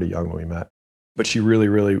because we were pretty young when we met. But she really,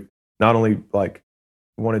 really not only like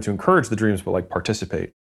wanted to encourage the dreams, but like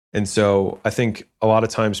participate. And so I think a lot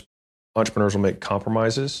of times entrepreneurs will make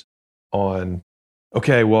compromises on,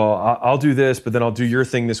 okay, well, I'll do this, but then I'll do your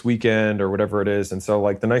thing this weekend or whatever it is. And so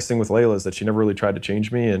like the nice thing with Layla is that she never really tried to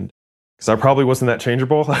change me. And because I probably wasn't that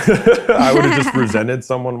changeable, I would have just resented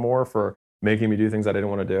someone more for making me do things I didn't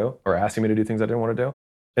want to do or asking me to do things I didn't want to do.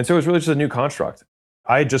 And so it was really just a new construct.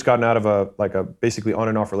 I had just gotten out of a basically on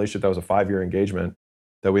and off relationship that was a 5-year engagement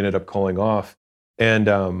that we ended up calling off. And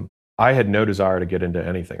I had no desire to get into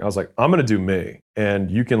anything. I was like, I'm going to do me and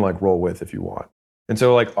you can like roll with if you want. And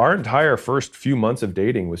so like our entire first few months of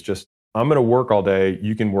dating was just, I'm going to work all day.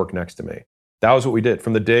 You can work next to me. That was what we did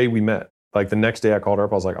from the day we met. Like the next day I called her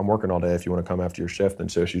up. I was like, I'm working all day if you want to come after your shift.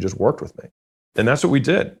 And so she just worked with me. And that's what we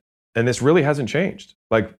did. And this really hasn't changed.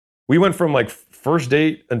 Like we went from like first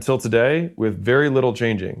date until today with very little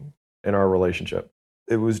changing in our relationship.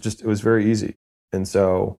 It was very easy. And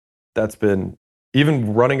so that's been,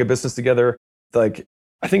 even running a business together, like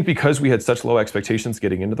I think because we had such low expectations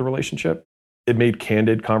getting into the relationship, it made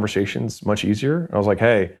candid conversations much easier. I was like,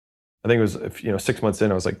 hey, I think it was 6 months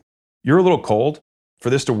in, I was like, you're a little cold. For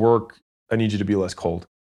this to work, I need you to be less cold.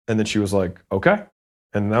 And then she was like, okay.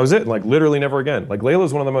 And that was it. Like literally never again. Like Layla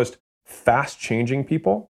is one of the most fast changing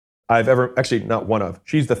people I've ever, actually not one of,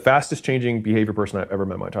 she's the fastest changing behavior person I've ever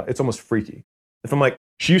met in my time. It's almost freaky. If I'm like,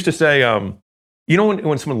 she used to say,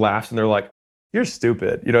 when someone laughs and they're like, you're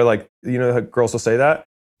stupid, how girls will say that.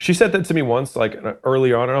 She said that to me once, like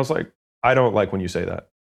early on. And I was like, I don't like when you say that.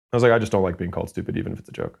 I was like, I just don't like being called stupid, even if it's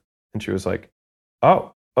a joke. And she was like,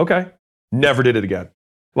 oh, okay. Never did it again.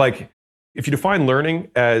 Like if you define learning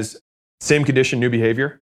as same condition, new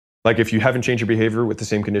behavior, like if you haven't changed your behavior with the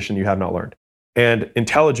same condition, you have not learned. And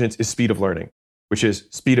intelligence is speed of learning, which is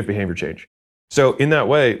speed of behavior change. So in that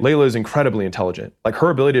way, Layla is incredibly intelligent. Like her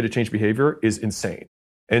ability to change behavior is insane.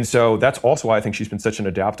 And so that's also why I think she's been such an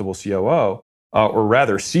adaptable COO, or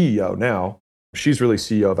rather CEO now. She's really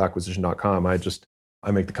CEO of acquisition.com.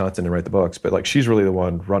 I make the content and write the books, but like she's really the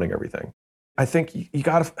one running everything. I think you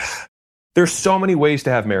gotta, there's so many ways to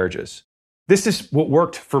have marriages. This is what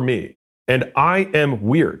worked for me. And I am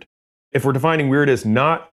weird. If we're defining weird as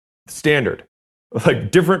not standard,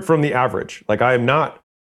 like different from the average, like I am not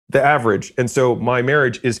the average. And so my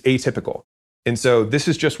marriage is atypical. And so this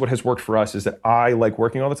is just what has worked for us, is that I like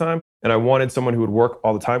working all the time. And I wanted someone who would work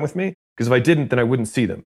all the time with me, because if I didn't, then I wouldn't see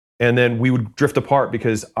them. And then we would drift apart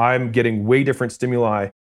because I'm getting way different stimuli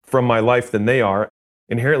from my life than they are.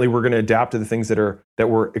 Inherently, we're going to adapt to the things that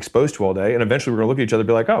we're exposed to all day. And eventually we're going to look at each other and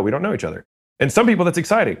be like, oh, we don't know each other. And some people, that's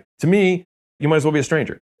exciting. To me, you might as well be a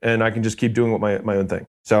stranger. And I can just keep doing my own thing.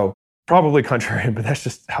 So probably contrarian, but that's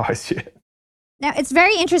just how I see it. Now, it's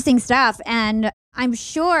very interesting stuff. And I'm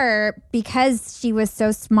sure because she was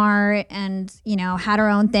so smart and, had her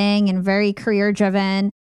own thing and very career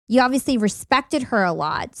driven, you obviously respected her a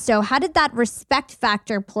lot. So how did that respect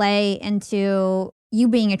factor play into you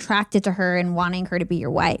being attracted to her and wanting her to be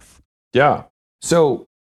your wife? Yeah. So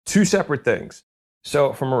two separate things.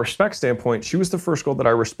 So from a respect standpoint, she was the first girl that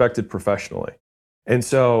I respected professionally. And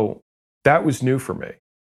so that was new for me.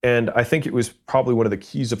 And I think it was probably one of the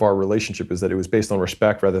keys of our relationship, is that it was based on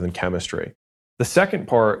respect rather than chemistry. The second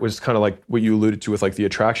part was kind of like what you alluded to with like the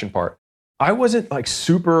attraction part. I wasn't like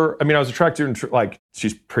super, I was attracted to like,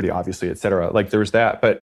 she's pretty obviously, et cetera. Like there was that,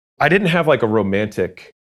 but I didn't have like a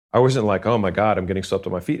romantic, I wasn't like, oh my God, I'm getting swept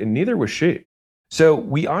on my feet. And neither was she. So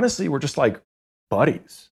we honestly were just like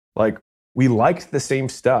buddies. Like we liked the same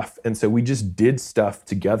stuff. And so we just did stuff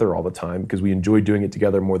together all the time because we enjoyed doing it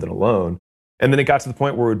together more than alone. And then it got to the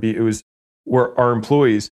point where where our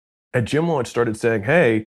employees at Gym Launch started saying,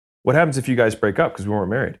 hey, what happens if you guys break up? Because we weren't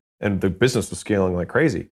married and the business was scaling like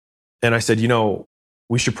crazy. And I said,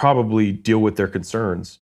 we should probably deal with their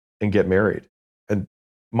concerns and get married. And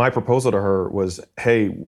my proposal to her was,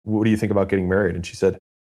 hey, what do you think about getting married? And she said,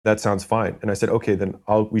 that sounds fine. And I said, okay, then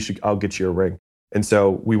I'll get you a ring. And so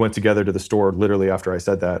we went together to the store literally after I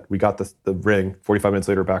said that. We got the ring 45 minutes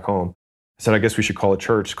later back home. I said, I guess we should call a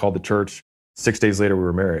church. Called the church. 6 days later, we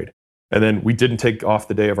were married. And then we didn't take off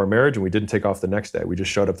the day of our marriage and we didn't take off the next day. We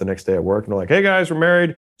just showed up the next day at work and we're like, hey guys, we're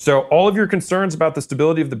married. So all of your concerns about the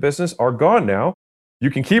stability of the business are gone now. You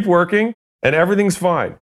can keep working and everything's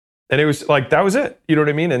fine. And it was like, that was it. You know what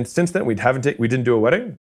I mean? And since then, we didn't do a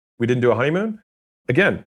wedding. We didn't do a honeymoon.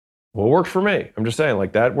 Again, what worked for me? I'm just saying,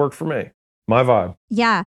 like that worked for me. My vibe.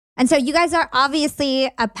 Yeah. And so you guys are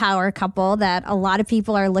obviously a power couple that a lot of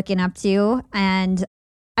people are looking up to. And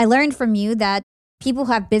I learned from you that people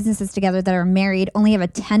who have businesses together that are married only have a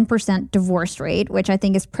 10% divorce rate, which I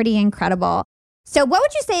think is pretty incredible. So what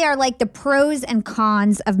would you say are like the pros and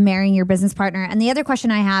cons of marrying your business partner? And the other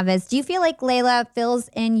question I have is, do you feel like Layla fills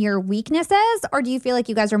in your weaknesses, or do you feel like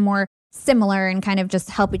you guys are more similar and kind of just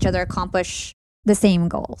help each other accomplish the same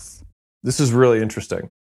goals? This is really interesting.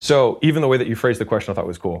 So even the way that you phrased the question I thought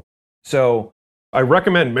was cool. So I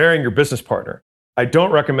recommend marrying your business partner. I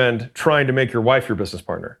don't recommend trying to make your wife your business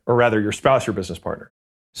partner, or rather your spouse your business partner.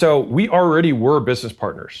 So we already were business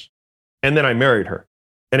partners. And then I married her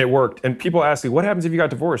and it worked. And people ask me, what happens if you got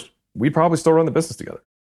divorced? We'd probably still run the business together.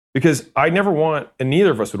 Because I never want, and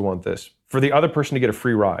neither of us would want this, for the other person to get a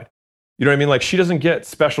free ride. You know what I mean? Like she doesn't get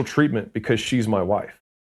special treatment because she's my wife.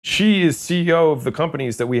 She is CEO of the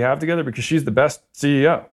companies that we have together because she's the best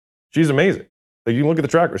CEO. She's amazing. Like you can look at the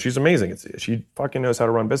tracker, she's amazing. She fucking knows how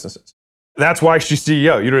to run businesses. That's why she's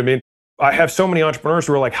CEO. You know what I mean? I have so many entrepreneurs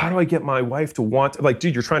who are like, how do I get my wife to want, like,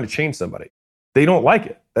 dude, you're trying to change somebody. They don't like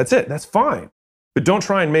it. That's it. That's fine. But don't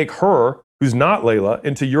try and make her, who's not Layla,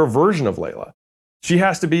 into your version of Layla. She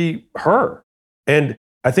has to be her. And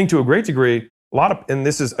I think to a great degree, and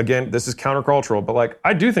this is countercultural, but like,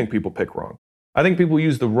 I do think people pick wrong. I think people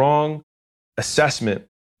use the wrong assessment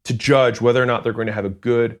to judge whether or not they're going to have a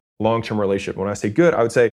good long-term relationship. When I say good, I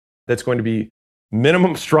would say that's going to be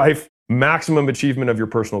minimum strife, maximum achievement of your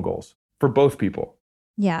personal goals for both people.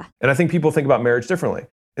 Yeah. And I think people think about marriage differently.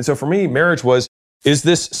 And so for me, marriage was, is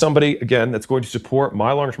this somebody, again, that's going to support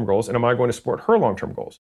my long-term goals? And am I going to support her long-term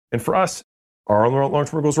goals? And for us, our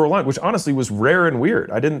long-term goals were aligned, which honestly was rare and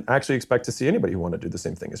weird. I didn't actually expect to see anybody who wanted to do the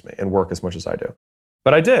same thing as me and work as much as I do.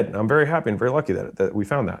 But I did. And I'm very happy and very lucky that we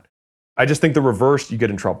found that. I just think the reverse, you get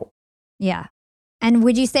in trouble. Yeah. And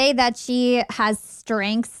would you say that she has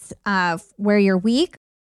strengths where you're weak?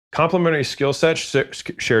 Complementary skill sets,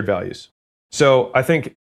 shared values. So I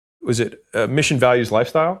think, mission, values,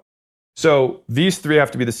 lifestyle? So these three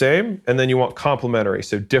have to be the same, and then you want complementary,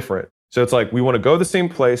 so different. So it's like, we want to go the same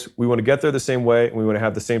place, we want to get there the same way, and we want to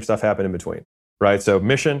have the same stuff happen in between, right? So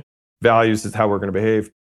mission, values is how we're going to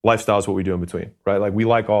behave. Lifestyle is what we do in between, right? Like we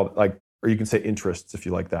like or you can say interests if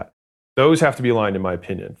you like that. Those have to be aligned, in my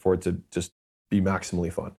opinion, for it to just be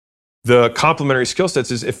maximally fun. The complementary skill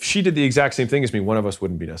sets is if she did the exact same thing as me, one of us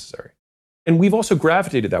wouldn't be necessary. And we've also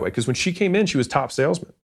gravitated that way because when she came in, she was top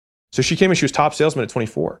salesman. So she came in, she was top salesman at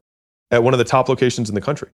 24 at one of the top locations in the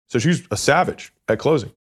country. So she was a savage at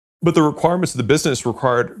closing. But the requirements of the business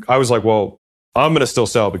required, I was like, well, I'm going to still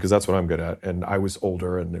sell because that's what I'm good at. And I was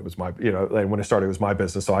older and it was my, and when I started, it was my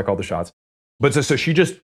business. So I called the shots. But so she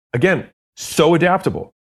just, again, so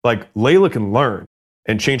adaptable. Like Layla can learn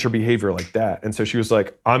and change her behavior like that. And so she was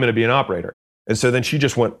like, I'm going to be an operator. And so then she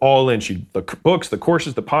just went all in. The books, the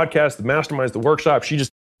courses, the podcasts, the masterminds, the workshops,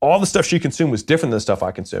 all the stuff she consumed was different than the stuff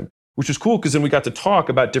I consumed, which was cool because then we got to talk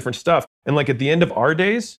about different stuff. And like at the end of our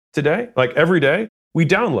days today, like every day, we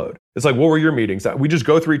download. It's like, what were your meetings? We just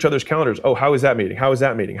go through each other's calendars. Oh, how is that meeting? How is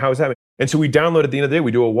that meeting? How is that meeting? And so we download at the end of the day.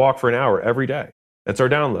 We do a walk for an hour every day. That's our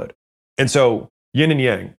download. And so yin and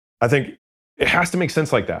yang, I think it has to make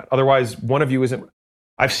sense like that. Otherwise, one of you isn't.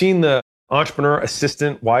 I've seen the entrepreneur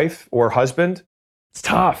assistant wife or husband. It's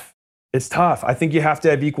tough. It's tough. I think you have to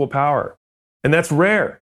have equal power. And that's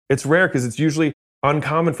rare. It's rare because it's usually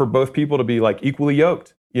uncommon for both people to be like equally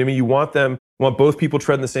yoked. You want both people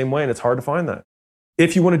treading the same way, and it's hard to find that.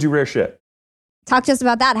 If you want to do rare shit. Talk to us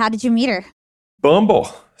about that. How did you meet her?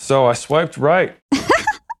 Bumble. So I swiped right.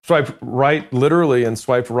 Swiped right literally and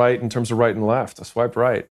swiped right in terms of right and left. I swiped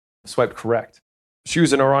right. Swiped correct. She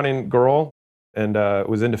was an Iranian girl and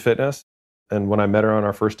was into fitness. And when I met her on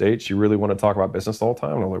our first date, she really wanted to talk about business the whole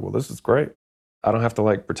time. And I'm like, well, this is great. I don't have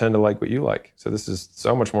to pretend to like what you like. So this is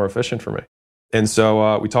so much more efficient for me. And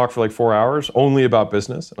so we talked for 4 hours only about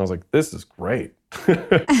business. And I was like, this is great.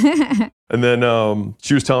 And then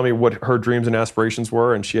she was telling me what her dreams and aspirations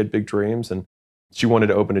were. And she had big dreams. And she wanted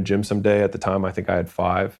to open a gym someday. At the time, I think I had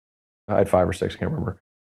 5. I had 5 or 6, I can't remember.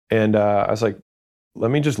 And I was like,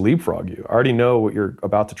 let me just leapfrog you. I already know what you're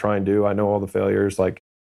about to try and do. I know all the failures. I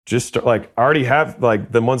already have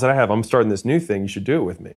the ones that I have. I'm starting this new thing. You should do it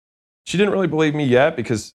with me. She didn't really believe me yet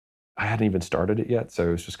because I hadn't even started it yet. So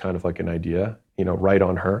it was just kind of like an idea, right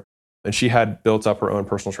on her. And she had built up her own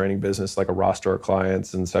personal training business, like a roster of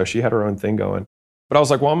clients. And so she had her own thing going. But I was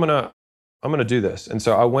like, well, I'm going to do this. And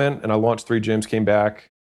so I went and I launched 3 gyms, came back.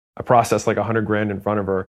 I processed $100,000 in front of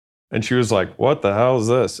her. And she was like, what the hell is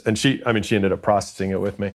this? And she ended up processing it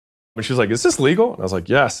with me. But she was like, is this legal? And I was like,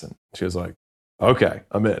 yes. And she was like, okay,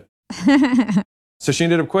 I'm in. So she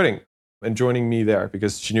ended up quitting and joining me there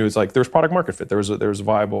because she knew there was product market fit. There was a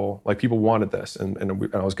viable, people wanted this and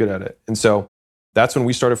I was good at it. And so that's when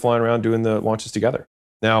we started flying around doing the launches together.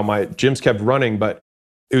 Now my gyms kept running, but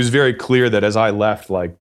it was very clear that as I left,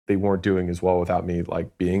 they weren't doing as well without me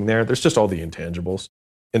being there. There's just all the intangibles.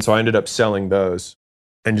 And so I ended up selling those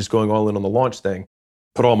and just going all in on the launch thing.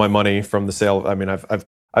 Put all my money from the sale. I mean,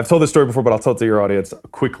 I've told this story before, but I'll tell it to your audience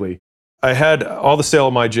quickly. I had all the sale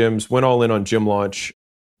of my gyms, went all in on gym launch,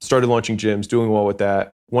 started launching gyms, doing well with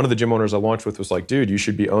that. One of the gym owners I launched with was like, dude, you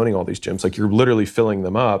should be owning all these gyms. You're literally filling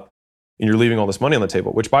them up and you're leaving all this money on the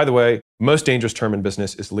table, which by the way, most dangerous term in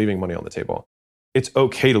business is leaving money on the table. It's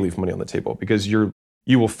okay to leave money on the table because you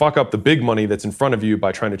will fuck up the big money that's in front of you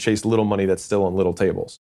by trying to chase little money that's still on little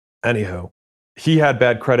tables. Anyhow, he had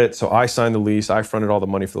bad credit, so I signed the lease. I fronted all the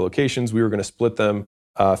money for the locations. We were going to split them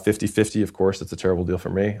 50-50. Of course, that's a terrible deal for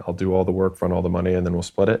me. I'll do all the work, front all the money, and then we'll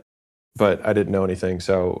split it. But I didn't know anything.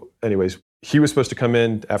 So anyways, he was supposed to come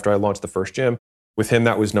in after I launched the first gym. With him,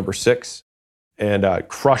 that was number 6 and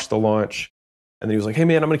crushed the launch. And then he was like, hey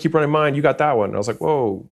man, I'm going to keep running mine. You got that one. And I was like,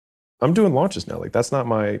 whoa, I'm doing launches now. That's not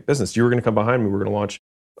my business. You were going to come behind me. We're going to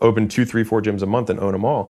open 2, 3, 4 gyms a month and own them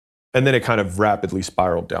all. And then it kind of rapidly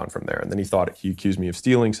spiraled down from there. And then he accused me of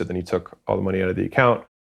stealing. So then he took all the money out of the account.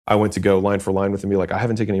 I went to go line for line with him and be like, I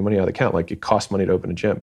haven't taken any money out of the account. It costs money to open a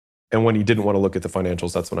gym. And when he didn't want to look at the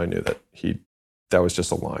financials, that's when I knew that that was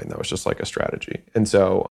just a line. That was just a strategy. And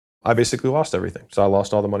so I basically lost everything. So I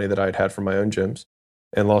lost all the money that I had from my own gyms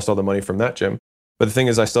and lost all the money from that gym. But the thing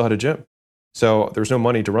is, I still had a gym. So there was no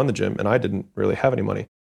money to run the gym and I didn't really have any money.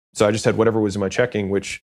 So I just had whatever was in my checking,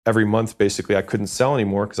 which every month, basically, I couldn't sell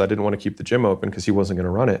anymore because I didn't want to keep the gym open because he wasn't going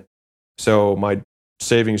to run it. So my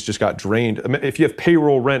savings just got drained. I mean, if you have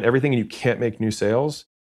payroll, rent, everything, and you can't make new sales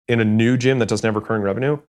in a new gym that doesn't have recurring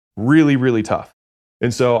revenue, really, really tough.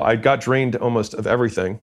 And so I got drained almost of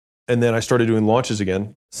everything. And then I started doing launches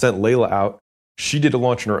again, sent Layla out. She did a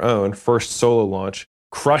launch on her own, first solo launch,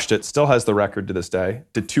 crushed it, still has the record to this day,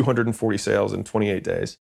 did 240 sales in 28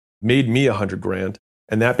 days, made me $100,000.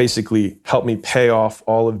 And that basically helped me pay off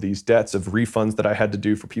all of these debts of refunds that I had to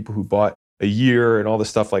do for people who bought a year and all this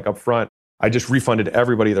stuff up front. I just refunded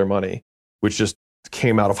everybody their money, which just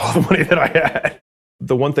came out of all the money that I had.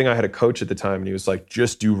 the one thing I had a coach at the time, and he was like,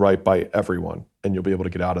 just do right by everyone and you'll be able to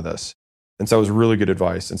get out of this. And so it was really good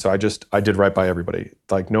advice. And so I did right by everybody.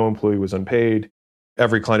 Like no employee was unpaid.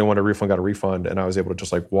 Every client who wanted a refund got a refund, and I was able to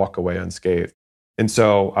just like walk away unscathed. And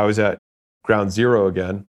so I was at ground zero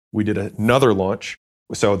again. We did another launch.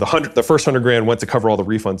 So the first $100,000 went to cover all the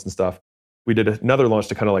refunds and stuff. We did another launch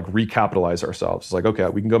to kind of like recapitalize ourselves. It's like, okay,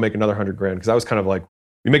 we can go make another $100,000, because I was kind of like,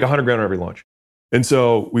 we make $100,000 on every launch. And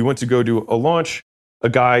so we went to go do a launch. A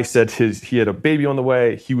guy said he had a baby on the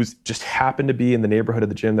way. He was just happened to be in the neighborhood of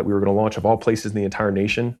the gym that we were going to launch, of all places in the entire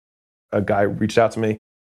nation. A guy reached out to me.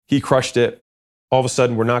 He crushed it. All of a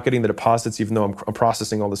sudden, we're not getting the deposits, even though I'm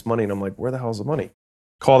processing all this money. And I'm like, where the hell is the money?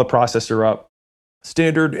 Call the processor up.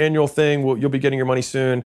 Standard annual thing. You'll be getting your money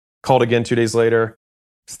soon. Called again 2 days later.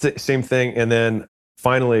 Same thing. And then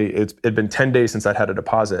finally, it'd been 10 days since I'd had a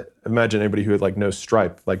deposit. Imagine anybody who had like no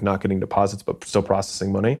Stripe, like not getting deposits, but still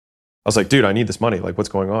processing money. I was like, dude, I need this money. Like, what's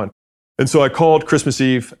going on? And so I called Christmas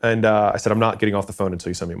Eve and I said, I'm not getting off the phone until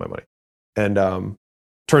you send me my money. And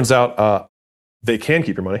turns out they can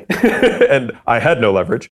keep your money. And I had no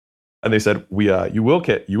leverage. And they said, you will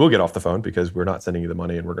get off the phone, because we're not sending you the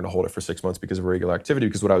money, and we're going to hold it for 6 months because of irregular activity.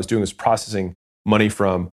 Because what I was doing was processing money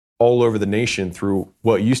from all over the nation through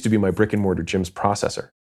what used to be my brick and mortar gym's processor.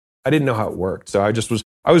 I didn't know how it worked. So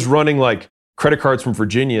I was running like credit cards from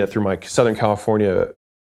Virginia through my Southern California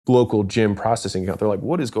local gym processing account. They're like,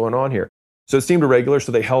 what is going on here? So it seemed irregular.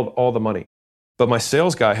 So they held all the money. But my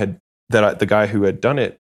sales guy the guy who had done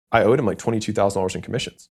it, I owed him like $22,000 in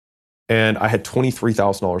commissions. And I had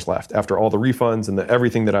 $23,000 left after all the refunds and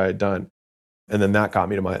everything that I had done. And then that got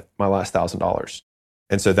me to my last $1,000.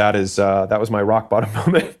 And so that was my rock bottom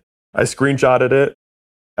moment. I screenshotted it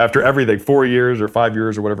after everything, 4 years or 5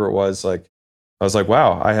 years or whatever it was. Like, I was like,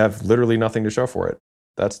 wow, I have literally nothing to show for it.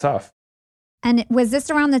 That's tough. And was this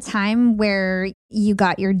around the time where you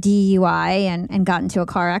got your DUI and got into a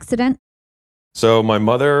car accident? So my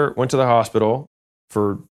mother went to the hospital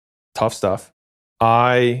for tough stuff.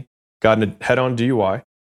 I got in a head-on DUI,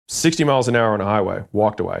 60 miles an hour on a highway,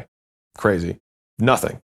 walked away. Crazy.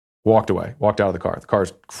 Nothing. Walked away, walked out of the car. The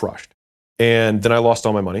car's crushed. And then I lost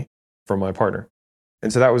all my money from my partner.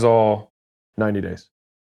 And so that was all 90 days.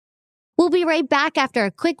 We'll be right back after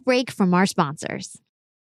a quick break from our sponsors.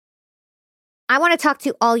 I want to talk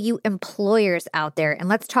to all you employers out there, and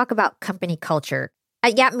let's talk about company culture.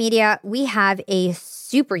 At Yap Media, we have a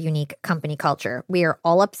super unique company culture. We are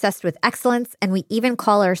all obsessed with excellence, and we even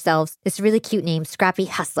call ourselves this really cute name, Scrappy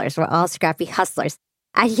Hustlers. We're all Scrappy Hustlers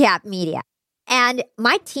at Yap Media. And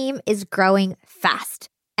my team is growing fast.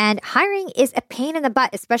 And hiring is a pain in the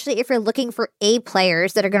butt, especially if you're looking for A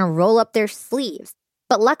players that are going to roll up their sleeves.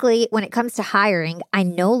 But luckily, when it comes to hiring, I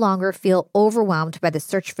no longer feel overwhelmed by the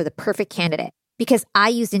search for the perfect candidate, because I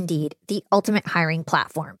use Indeed, the ultimate hiring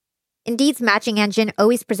platform. Indeed's matching engine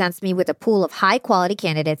always presents me with a pool of high-quality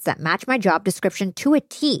candidates that match my job description to a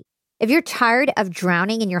T. If you're tired of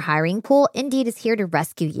drowning in your hiring pool, Indeed is here to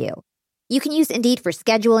rescue you. You can use Indeed for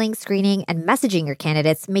scheduling, screening, and messaging your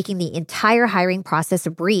candidates, making the entire hiring process a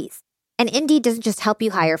breeze. And Indeed doesn't just help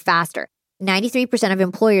you hire faster. 93% of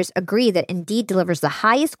employers agree that Indeed delivers the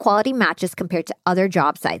highest quality matches compared to other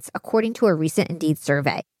job sites, according to a recent Indeed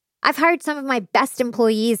survey. I've hired some of my best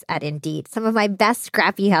employees at Indeed, some of my best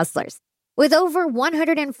scrappy hustlers. With over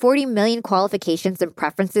 140 million qualifications and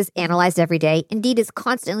preferences analyzed every day, Indeed is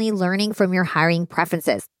constantly learning from your hiring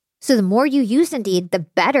preferences. So the more you use Indeed, the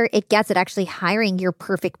better it gets at actually hiring your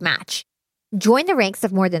perfect match. Join the ranks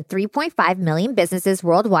of more than 3.5 million businesses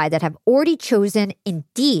worldwide that have already chosen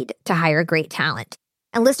Indeed to hire great talent.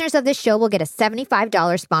 And listeners of this show will get a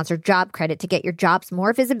 $75 sponsored job credit to get your jobs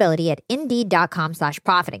more visibility at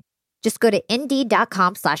Indeed.com/profiting. Just go to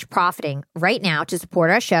Indeed.com/profiting right now to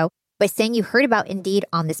support our show by saying you heard about Indeed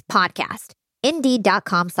on this podcast.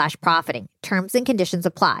 Indeed.com/profiting. Terms and conditions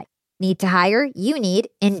apply. Need to hire? You need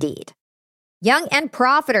Indeed. Young and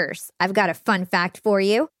profiters, I've got a fun fact for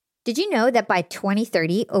you. Did you know that by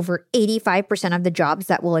 2030, over 85% of the jobs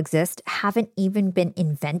that will exist haven't even been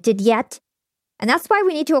invented yet? And that's why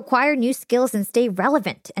we need to acquire new skills and stay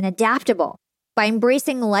relevant and adaptable. By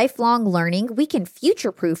embracing lifelong learning, we can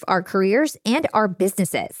future-proof our careers and our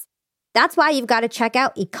businesses. That's why you've got to check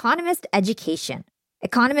out Economist Education.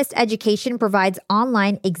 Economist Education provides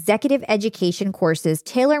online executive education courses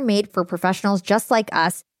tailor-made for professionals just like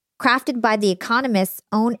us, crafted by The Economist's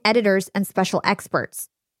own editors and special experts.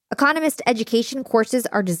 Economist Education courses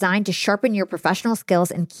are designed to sharpen your professional skills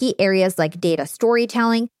in key areas like data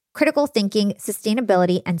storytelling, critical thinking,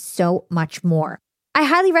 sustainability, and so much more. I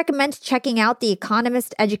highly recommend checking out The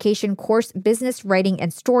Economist Education course, Business Writing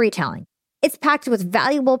and Storytelling. It's packed with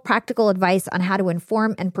valuable practical advice on how to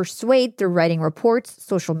inform and persuade through writing reports,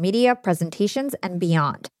 social media, presentations, and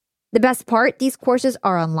beyond. The best part, these courses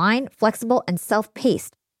are online, flexible, and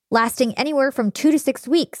self-paced, lasting anywhere from 2 to 6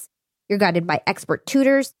 weeks. You're guided by expert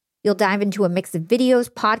tutors. You'll dive into a mix of videos,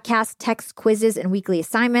 podcasts, texts, quizzes, and weekly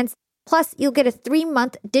assignments. Plus, you'll get a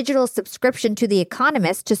 3-month digital subscription to The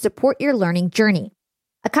Economist to support your learning journey.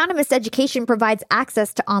 Economist Education provides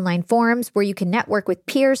access to online forums where you can network with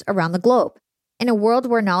peers around the globe. In a world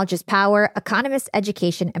where knowledge is power, Economist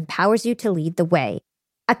Education empowers you to lead the way.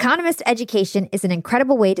 Economist Education is an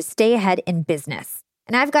incredible way to stay ahead in business.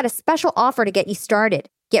 And I've got a special offer to get you started.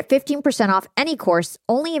 Get 15% off any course,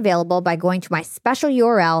 only available by going to my special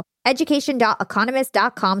URL,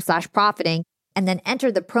 education.economist.com/profiting, and then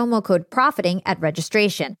enter the promo code profiting at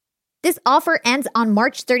registration. This offer ends on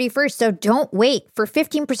March 31st, so don't wait. For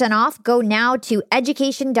 15% off, go now to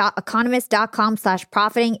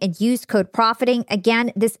education.economist.com/profiting and use code profiting.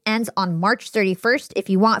 Again, this ends on March 31st. If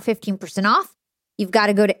you want 15% off, you've got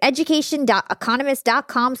to go to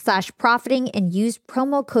education.economist.com/profiting and use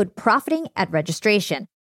promo code profiting at registration.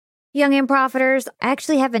 Young and profiters, I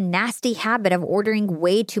actually have a nasty habit of ordering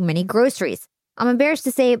way too many groceries. I'm embarrassed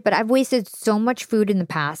to say it, but I've wasted so much food in the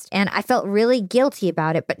past, and I felt really guilty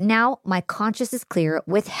about it, but now my conscience is clear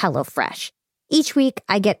with HelloFresh. Each week,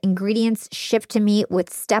 I get ingredients shipped to me with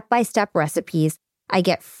step-by-step recipes. I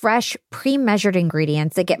get fresh, pre-measured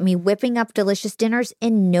ingredients that get me whipping up delicious dinners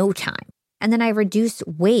in no time. And then I reduce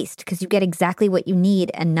waste because you get exactly what you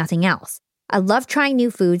need and nothing else. I love trying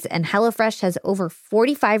new foods, and HelloFresh has over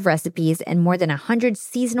 45 recipes and more than 100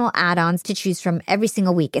 seasonal add-ons to choose from every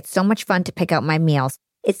single week. It's so much fun to pick out my meals.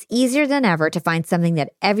 It's easier than ever to find something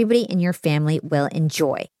that everybody in your family will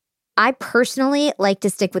enjoy. I personally like to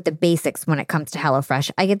stick with the basics when it comes to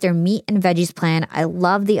HelloFresh. I get their meat and veggies plan. I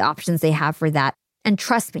love the options they have for that. And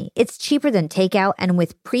trust me, it's cheaper than takeout, and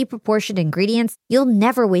with pre-proportioned ingredients, you'll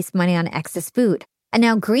never waste money on excess food. And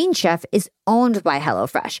now Green Chef is owned by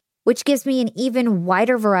HelloFresh, which gives me an even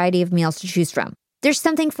wider variety of meals to choose from. There's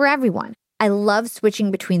something for everyone. I love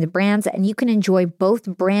switching between the brands, and you can enjoy both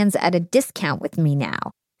brands at a discount with me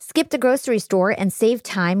now. Skip the grocery store and save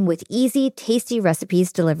time with easy, tasty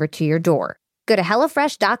recipes delivered to your door. Go to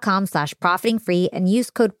HelloFresh.com/profitingfree and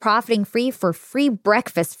use code profitingfree for free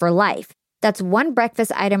breakfast for life. That's one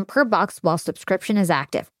breakfast item per box while subscription is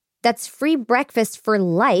active. That's free breakfast for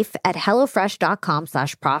life at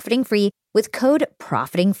HelloFresh.com/profitingfree with code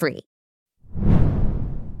profitingfree.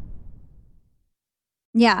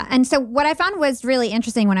 Yeah. And so what I found was really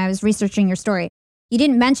interesting when I was researching your story, you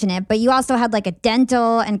didn't mention it, but you also had like a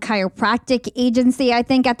dental and chiropractic agency, I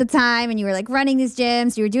think, at the time. And you were like running these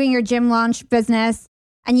gyms, you were doing your gym launch business,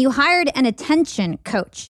 and you hired an attention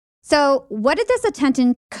coach. So what did this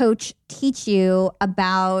attention coach teach you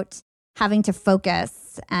about having to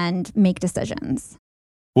focus and make decisions?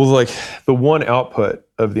 Well, like the one output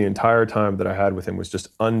of the entire time that I had with him was just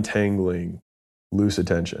untangling loose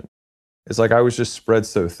attention. It's like I was just spread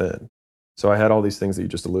so thin. So I had all these things that you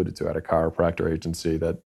just alluded to. I had a chiropractor agency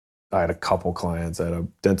that I had a couple clients. I had a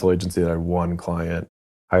dental agency that I had one client.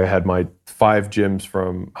 I had my 5 gyms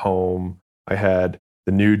from home. I had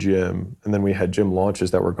the new gym. And then we had gym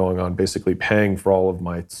launches that were going on, basically paying for all of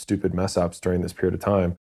my stupid mess ups during this period of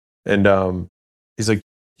time. And he's like,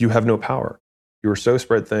 you have no power. You were so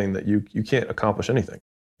spread thin that you can't accomplish anything.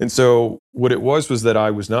 And so what it was that I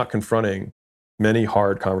was not confronting many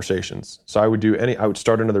hard conversations. So I would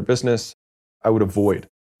start another business. I would avoid.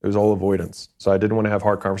 It was all avoidance. So I didn't want to have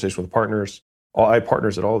hard conversations with partners. I had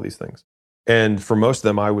partners at all of these things. And for most of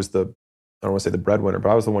them, I was I don't want to say the breadwinner, but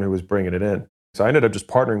I was the one who was bringing it in. So I ended up just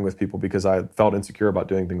partnering with people because I felt insecure about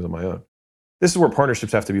doing things on my own. This is where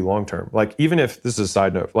partnerships have to be long-term. Like even if, this is a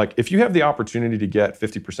side note, like if you have the opportunity to get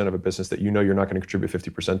 50% of a business that you know you're not going to contribute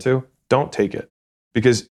 50% to, don't take it.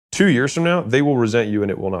 Because 2 years from now, they will resent you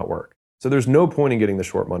and it will not work. So there's no point in getting the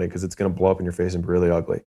short money because it's going to blow up in your face and be really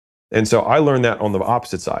ugly. And so I learned that on the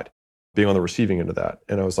opposite side, being on the receiving end of that.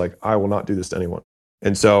 And I was like, I will not do this to anyone.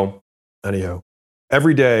 And so anyhow,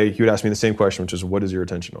 every day he would ask me the same question, which is, what is your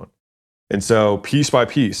attention on? And so piece by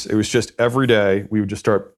piece, it was just every day we would just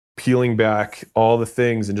start peeling back all the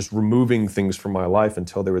things and just removing things from my life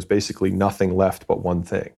until there was basically nothing left but one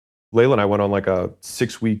thing. Layla and I went on like a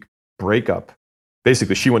 6-week breakup.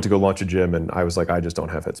 Basically, she went to go launch a gym and I was like, I just don't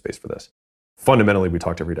have headspace for this. Fundamentally, we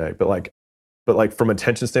talked every day. But like from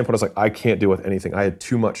attention standpoint, I was like, I can't deal with anything. I had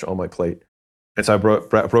too much on my plate. And so I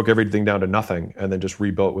broke everything down to nothing and then just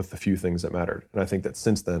rebuilt with the few things that mattered. And I think that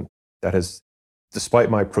since then, that has,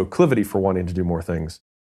 despite my proclivity for wanting to do more things,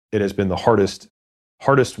 it has been the hardest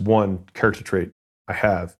one character trait I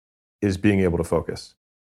have is being able to focus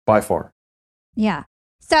by far. Yeah.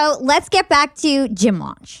 So let's get back to Gym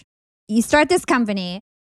Launch. You start this company,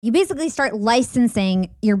 you basically start licensing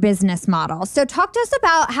your business model. So talk to us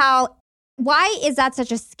about why is that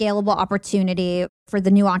such a scalable opportunity for the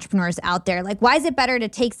new entrepreneurs out there? Like, why is it better to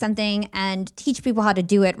take something and teach people how to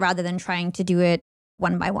do it rather than trying to do it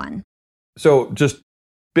one by one? So just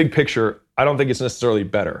big picture, I don't think it's necessarily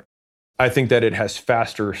better. I think that it has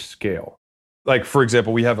faster scale. Like, for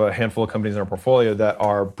example, we have a handful of companies in our portfolio that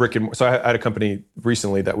are brick and mortar. So I had a company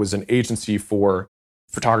recently that was an agency for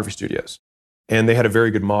photography studios. And they had a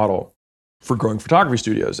very good model for growing photography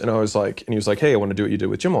studios. And he was like, hey, I want to do what you did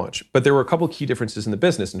with Gym Launch. But there were a couple of key differences in the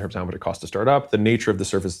business in terms of how much it costs to start up, the nature of the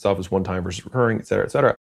service itself is one time versus recurring, et cetera, et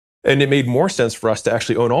cetera. And it made more sense for us to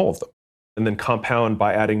actually own all of them and then compound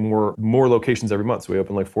by adding more locations every month. So we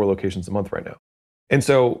open like 4 locations a month right now. And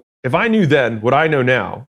so if I knew then what I know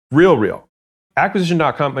now, real,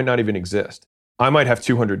 acquisition.com might not even exist. I might have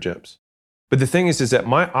 200 gyms. But the thing is that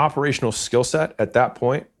my operational skill set at that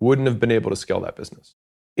point wouldn't have been able to scale that business.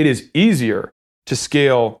 It is easier to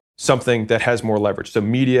scale something that has more leverage. So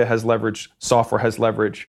media has leverage, software has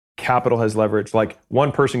leverage, capital has leverage. Like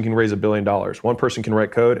one person can raise $1 billion. One person can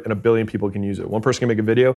write code and 1 billion people can use it. One person can make a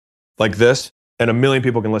video like this and 1 million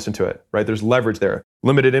people can listen to it, right? There's leverage there.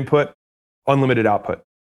 Limited input, unlimited output.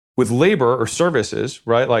 With labor or services,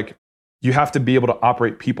 right? Like you have to be able to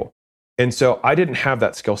operate people. And so I didn't have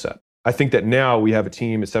that skill set. I think that now we have a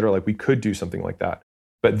team, et cetera, like we could do something like that.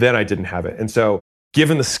 But then I didn't have it. And so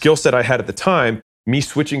given the skill set I had at the time, me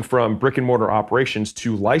switching from brick and mortar operations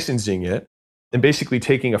to licensing it and basically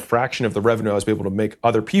taking a fraction of the revenue I was able to make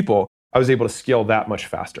other people, I was able to scale that much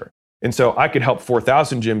faster. And so I could help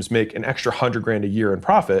 4,000 gyms make an extra $100,000 a year in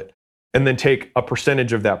profit and then take a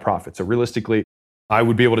percentage of that profit. So realistically, I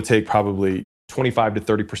would be able to take probably 25 to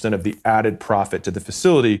 30% of the added profit to the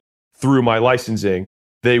facility through my licensing.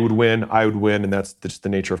 They would win, I would win, and that's just the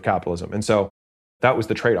nature of capitalism. And so that was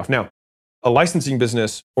the trade-off. Now, a licensing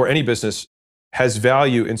business or any business has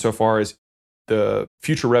value insofar as the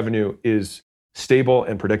future revenue is stable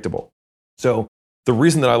and predictable. So the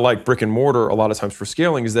reason that I like brick and mortar a lot of times for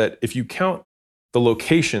scaling is that if you count the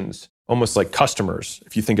locations almost like customers,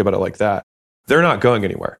 if you think about it like that, they're not going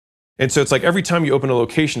anywhere. And so it's like every time you open a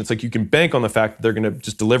location, it's like you can bank on the fact that they're going to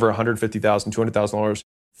just deliver $150,000, $200,000,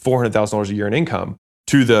 $400,000 a year in income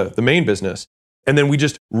to the main business. And then we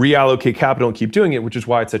just reallocate capital and keep doing it, which is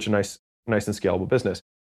why it's such a nice and scalable business.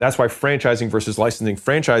 That's why franchising versus licensing,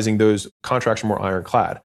 franchising, those contracts are more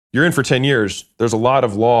ironclad. You're in for 10 years. There's a lot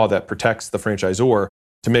of law that protects the franchisor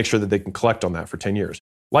to make sure that they can collect on that for 10 years.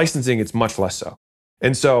 Licensing, it's much less so.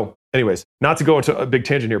 And so anyways, not to go into a big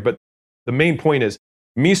tangent here, but the main point is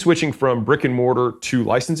me switching from brick and mortar to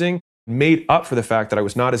licensing made up for the fact that I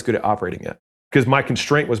was not as good at operating it because my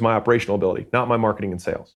constraint was my operational ability, not my marketing and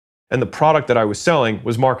sales. And the product that I was selling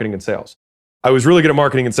was marketing and sales. I was really good at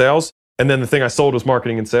marketing and sales. And then the thing I sold was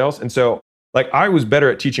marketing and sales. And so like I was better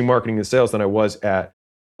at teaching marketing and sales than I was at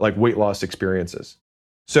like weight loss experiences.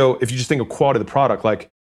 So if you just think of quality of the product, like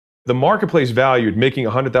the marketplace valued making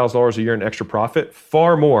 $100,000 a year in extra profit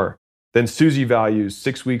far more than Susie values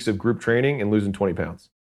 6 weeks of group training and losing 20 pounds.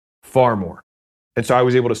 Far more. And so I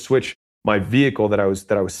was able to switch my vehicle that I was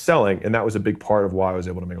selling. And that was a big part of why I was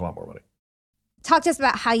able to make a lot more money. Talk to us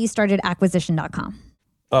about how you started acquisition.com.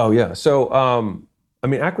 Oh yeah. So,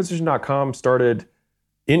 acquisition.com started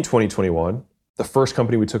in 2021. The first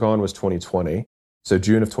company we took on was 2020. So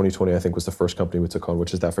June of 2020, I think, was the first company we took on,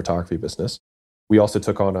 which is that photography business. We also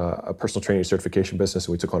took on a personal training certification business,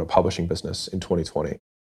 and we took on a publishing business in 2020.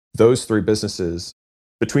 Those 3 businesses,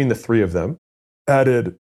 between the 3 of them,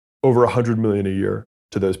 added over $100 million a year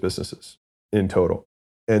to those businesses in total.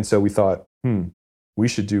 And so we thought, we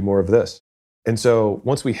should do more of this. And so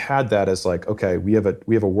once we had that as like, okay, we have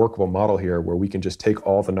a workable model here where we can just take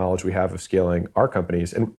all the knowledge we have of scaling our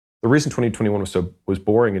companies. And the reason 2021 was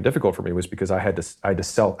boring and difficult for me was because I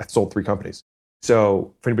sold 3 companies.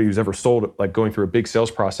 So for anybody who's ever sold, like going through a big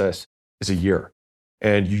sales process is a year.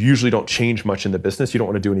 And you usually don't change much in the business. You don't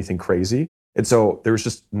want to do anything crazy. And so there was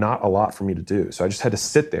just not a lot for me to do. So I just had to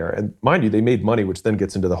sit there. And mind you, they made money, which then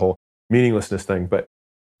gets into the whole meaninglessness thing. But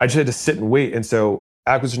I just had to sit and wait. And so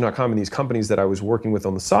acquisition.com and these companies that I was working with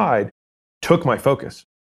on the side took my focus.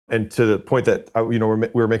 And to the point that we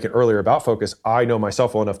were making earlier about focus, I know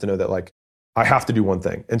myself well enough to know that like I have to do one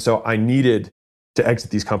thing. And so I needed to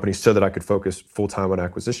exit these companies so that I could focus full time on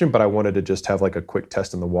acquisition, but I wanted to just have like a quick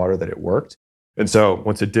test in the water that it worked. And so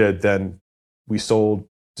once it did, then we sold.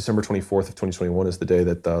 December 24th of 2021 is the day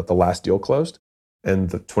that the last deal closed. And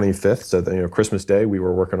the 25th, so Christmas Day, we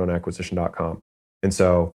were working on acquisition.com. And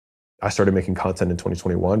so I started making content in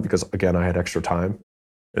 2021 because, again, I had extra time.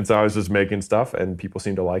 And so I was just making stuff and people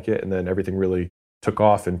seemed to like it. And then everything really took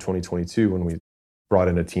off in 2022 when we brought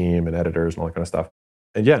in a team and editors and all that kind of stuff.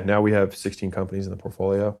 And yeah, now we have 16 companies in the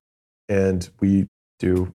portfolio, and we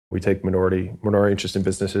take minority interest in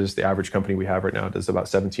businesses. The average company we have right now does about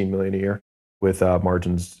 17 million a year with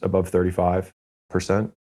margins above 35%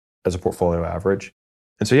 as a portfolio average.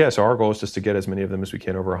 And so, yeah, so our goal is just to get as many of them as we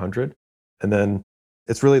can over 100. And then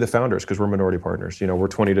it's really the founders, because we're minority partners. You know, we're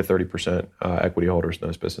 20 to 30% equity holders in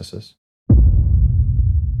those businesses.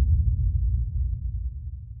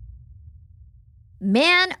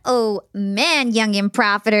 Man, oh man, Young and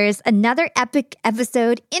Profiters, another epic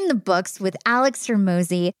episode in the books with Alex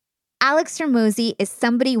Hormozi. Alex Hormozi is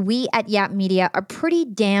somebody we at Yap Media are pretty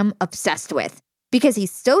damn obsessed with because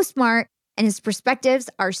he's so smart and his perspectives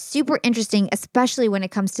are super interesting, especially when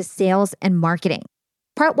it comes to sales and marketing.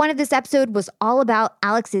 Part 1 of this episode was all about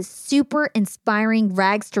Alex's super inspiring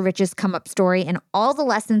rags to riches come up story and all the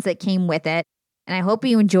lessons that came with it. And I hope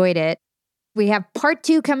you enjoyed it. We have part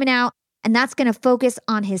 2 coming out, and that's going to focus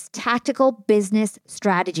on his tactical business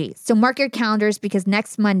strategy. So mark your calendars because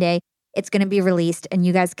next Monday, it's going to be released and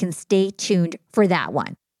you guys can stay tuned for that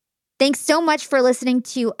one. Thanks so much for listening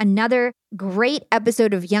to another great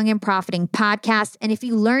episode of Young and Profiting Podcast. And if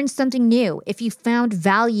you learned something new, if you found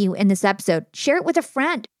value in this episode, share it with a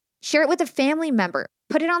friend, share it with a family member,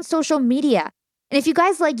 put it on social media. And if you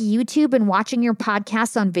guys like YouTube and watching your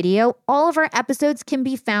podcasts on video, all of our episodes can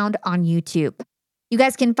be found on YouTube. You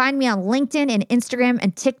guys can find me on LinkedIn and Instagram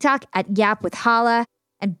and TikTok at Yap with Hala.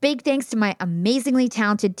 And big thanks to my amazingly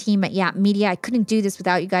talented team at Yap Media. I couldn't do this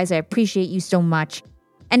without you guys. I appreciate you so much.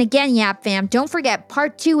 And again, Yap fam, don't forget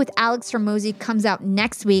part 2 with Alex Hormozi comes out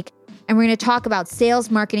next week. And we're going to talk about sales,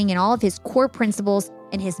 marketing, and all of his core principles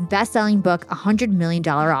in his best-selling book, $100 Million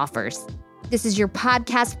Offers. This is your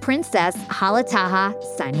podcast princess, Hala Taha,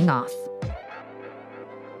 signing off.